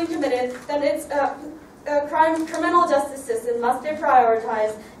has been committed, then it's criminal justice system must be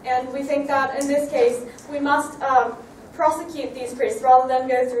prioritized. And we think that in this case we must prosecute these priests rather than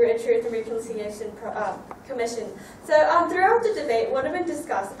go through a Truth and Reconciliation Commission. So throughout the debate, what have been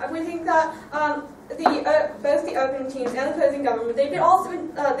discussed? We think that both the opening teams and the opposing government, they've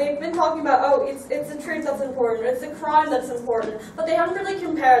been talking about, oh, it's the truth that's important, it's the crime that's important, but they haven't really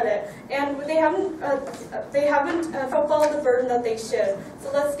compared it, and they haven't fulfilled the burden that they should.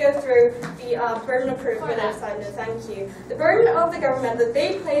 So let's go through the burden of proof on their side. No, thank you. The burden of the government that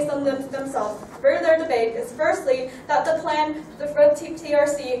they placed on themselves for their debate is firstly that the plan, the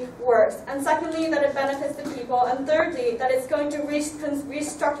TRC, works, and secondly that it benefits the people, and thirdly that it's going to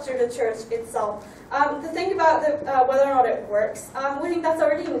restructure the church itself. The thing about whether or not it works, we think that's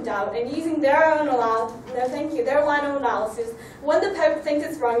already in doubt, and using their own their line of analysis, when the Pope thinks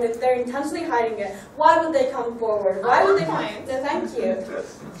it's wrong, that they're intentionally hiding it, why would they come forward? Why would they come? No, thank you.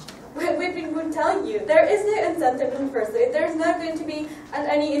 We've been telling you, there is no incentive in the first place. There's not going to be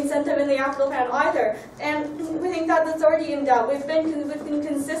any incentive in the actual plan either. And we think that that's already in doubt. We've been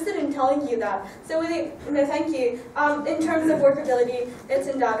consistent in telling you that. So we think, no, thank you. In terms of workability, it's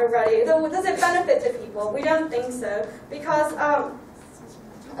in doubt already. Though, does it benefit the people? We don't think so. Because,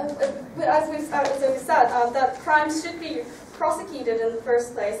 as we've said, that crimes should be prosecuted in the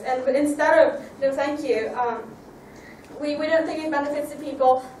first place. And instead of, no, thank you, we don't think it benefits the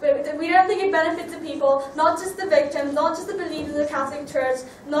people, but we don't think it benefits the people, not just the victims, not just the believers of the Catholic Church,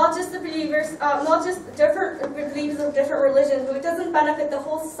 not just the believers, not just different believers of different religions, but it doesn't benefit the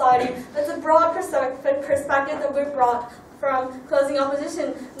whole society. That's a broad perspective that we've brought from closing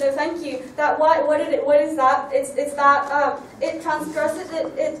opposition. No, thank you. That what is that? It's that it transgresses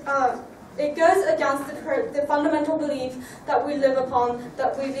it goes against the fundamental belief that we live upon,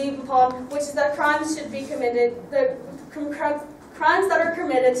 which is that crimes should be committed. The crimes that are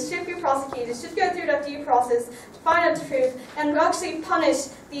committed should be prosecuted, should go through that due process to find out the truth, and actually punish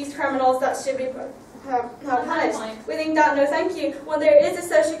these criminals that should be punished. We think that, no, thank you, when there is a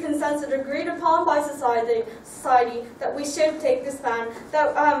social consensus agreed upon by society that we should take this ban,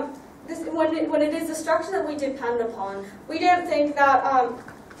 that when it is a structure that we depend upon, we don't think that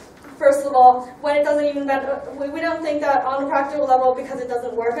First of all, when it doesn't even we don't think that on a practical level because it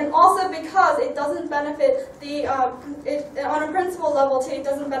doesn't work, and also because it doesn't benefit the on a principle level too. It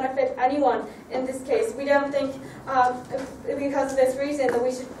doesn't benefit anyone in this case. We don't think because of this reason that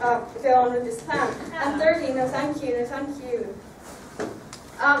we should go on with this plan. And thirdly, no thank you, no thank you.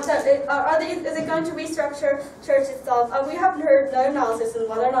 Is it going to restructure church itself? We haven't heard no analysis on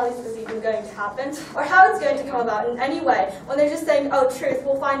whether or not this is even going to happen, or how it's going to come about in any way. When they're just saying, oh, truth,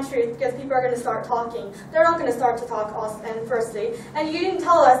 we'll find truth because people are going to start talking. They're not going to start to talk us, and firstly. And you didn't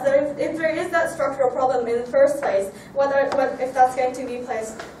tell us that if there is that structural problem in the first place, if that's going to be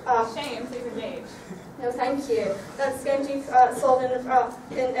placed. Shame, please engage. No, thank you. That's going to be solved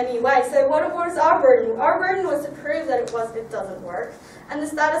in any way. So what was our burden? Our burden was to prove that it doesn't work. And the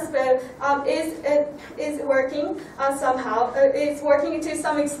status quo is working somehow. It's working to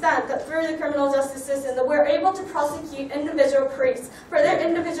some extent that through the criminal justice system that we're able to prosecute individual priests for their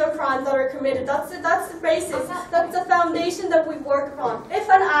individual crimes that are committed. That's the basis. That's the foundation that we work upon. If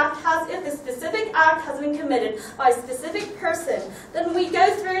a specific act has been committed by a specific person, then we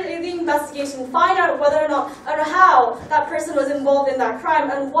go through the investigation, find out whether or not or how that person was involved in that crime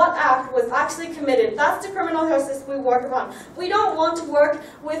and what act was actually committed. That's the criminal justice we work upon. We don't want to work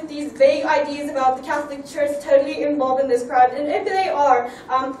with these vague ideas about the Catholic Church totally involved in this crime. And if they are,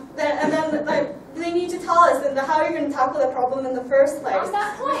 then they need to tell us how you're going to tackle the problem in the first place. On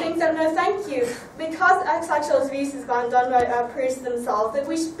that point. We think that, no, thank you. Because sexual abuse is done by priests themselves, that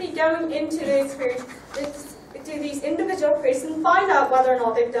we should be going into these individual priests and find out whether or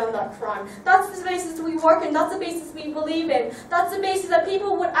not they've done that crime. That's the basis we work in. That's the basis we believe in. That's the basis that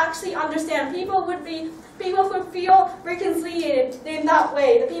people would actually understand. People would feel reconciliated in that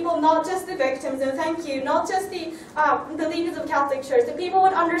way. The people, not just the victims, and thank you, not just the leaders of Catholic Church. The people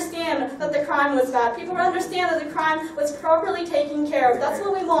would understand that the crime was bad. People would understand that the crime was properly taken care of. That's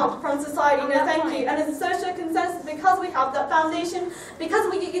what we want from society. No, thank you. And as a social consensus, because we have that foundation, because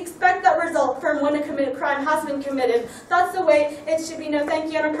we expect that result from when a crime has been committed, that's the way it should be. No,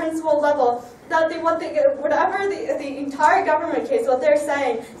 thank you. On a principle level, that whatever the entire government case, what they're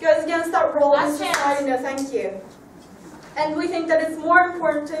saying, goes against that role in society. No, thank you. And we think that it's more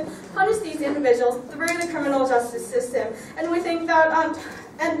important to punish these individuals through the criminal justice system. And we think that,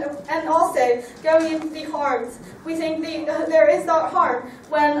 and also going into the harms, we think there is that harm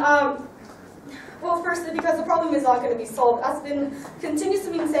when. Well, firstly, because the problem is not going to be solved. As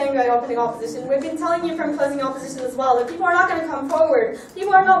continuously been saying by opening opposition, we've been telling you from closing opposition as well that people are not going to come forward.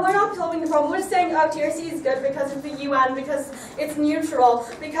 We're not solving the problem. We're just saying, oh, TRC is good because of the UN, because it's neutral,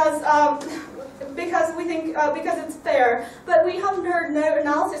 because we think because it's fair. But we haven't heard no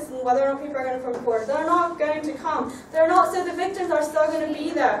analysis on whether or not people are going to come forward. They're not going to come. They're not. So the victims are still going to be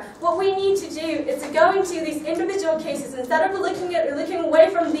there. What we need to do is to go into these individual cases instead of looking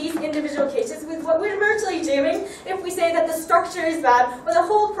away from these individual cases. With what we're virtually doing, if we say that the structure is bad, or the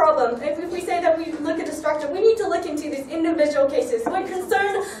whole problem, if we say that we look at the structure, we need to look into these individual cases. We're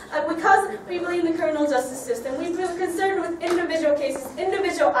concerned because we believe in the criminal justice system. We're concerned with individual cases,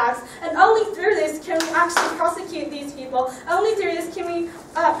 individual acts, and only through this can we actually prosecute these people. Only through this can we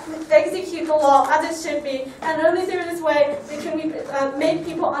execute the law as it should be, and only through this way can we make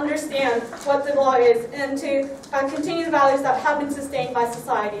people understand what the law is and to continue the values that have been sustained by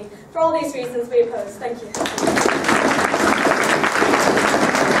society. For all these reasons, we oppose. Thank you.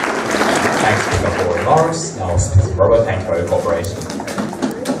 Thanks, Speaker, for remarks. Now, Speaker Robert, thank you for your cooperation.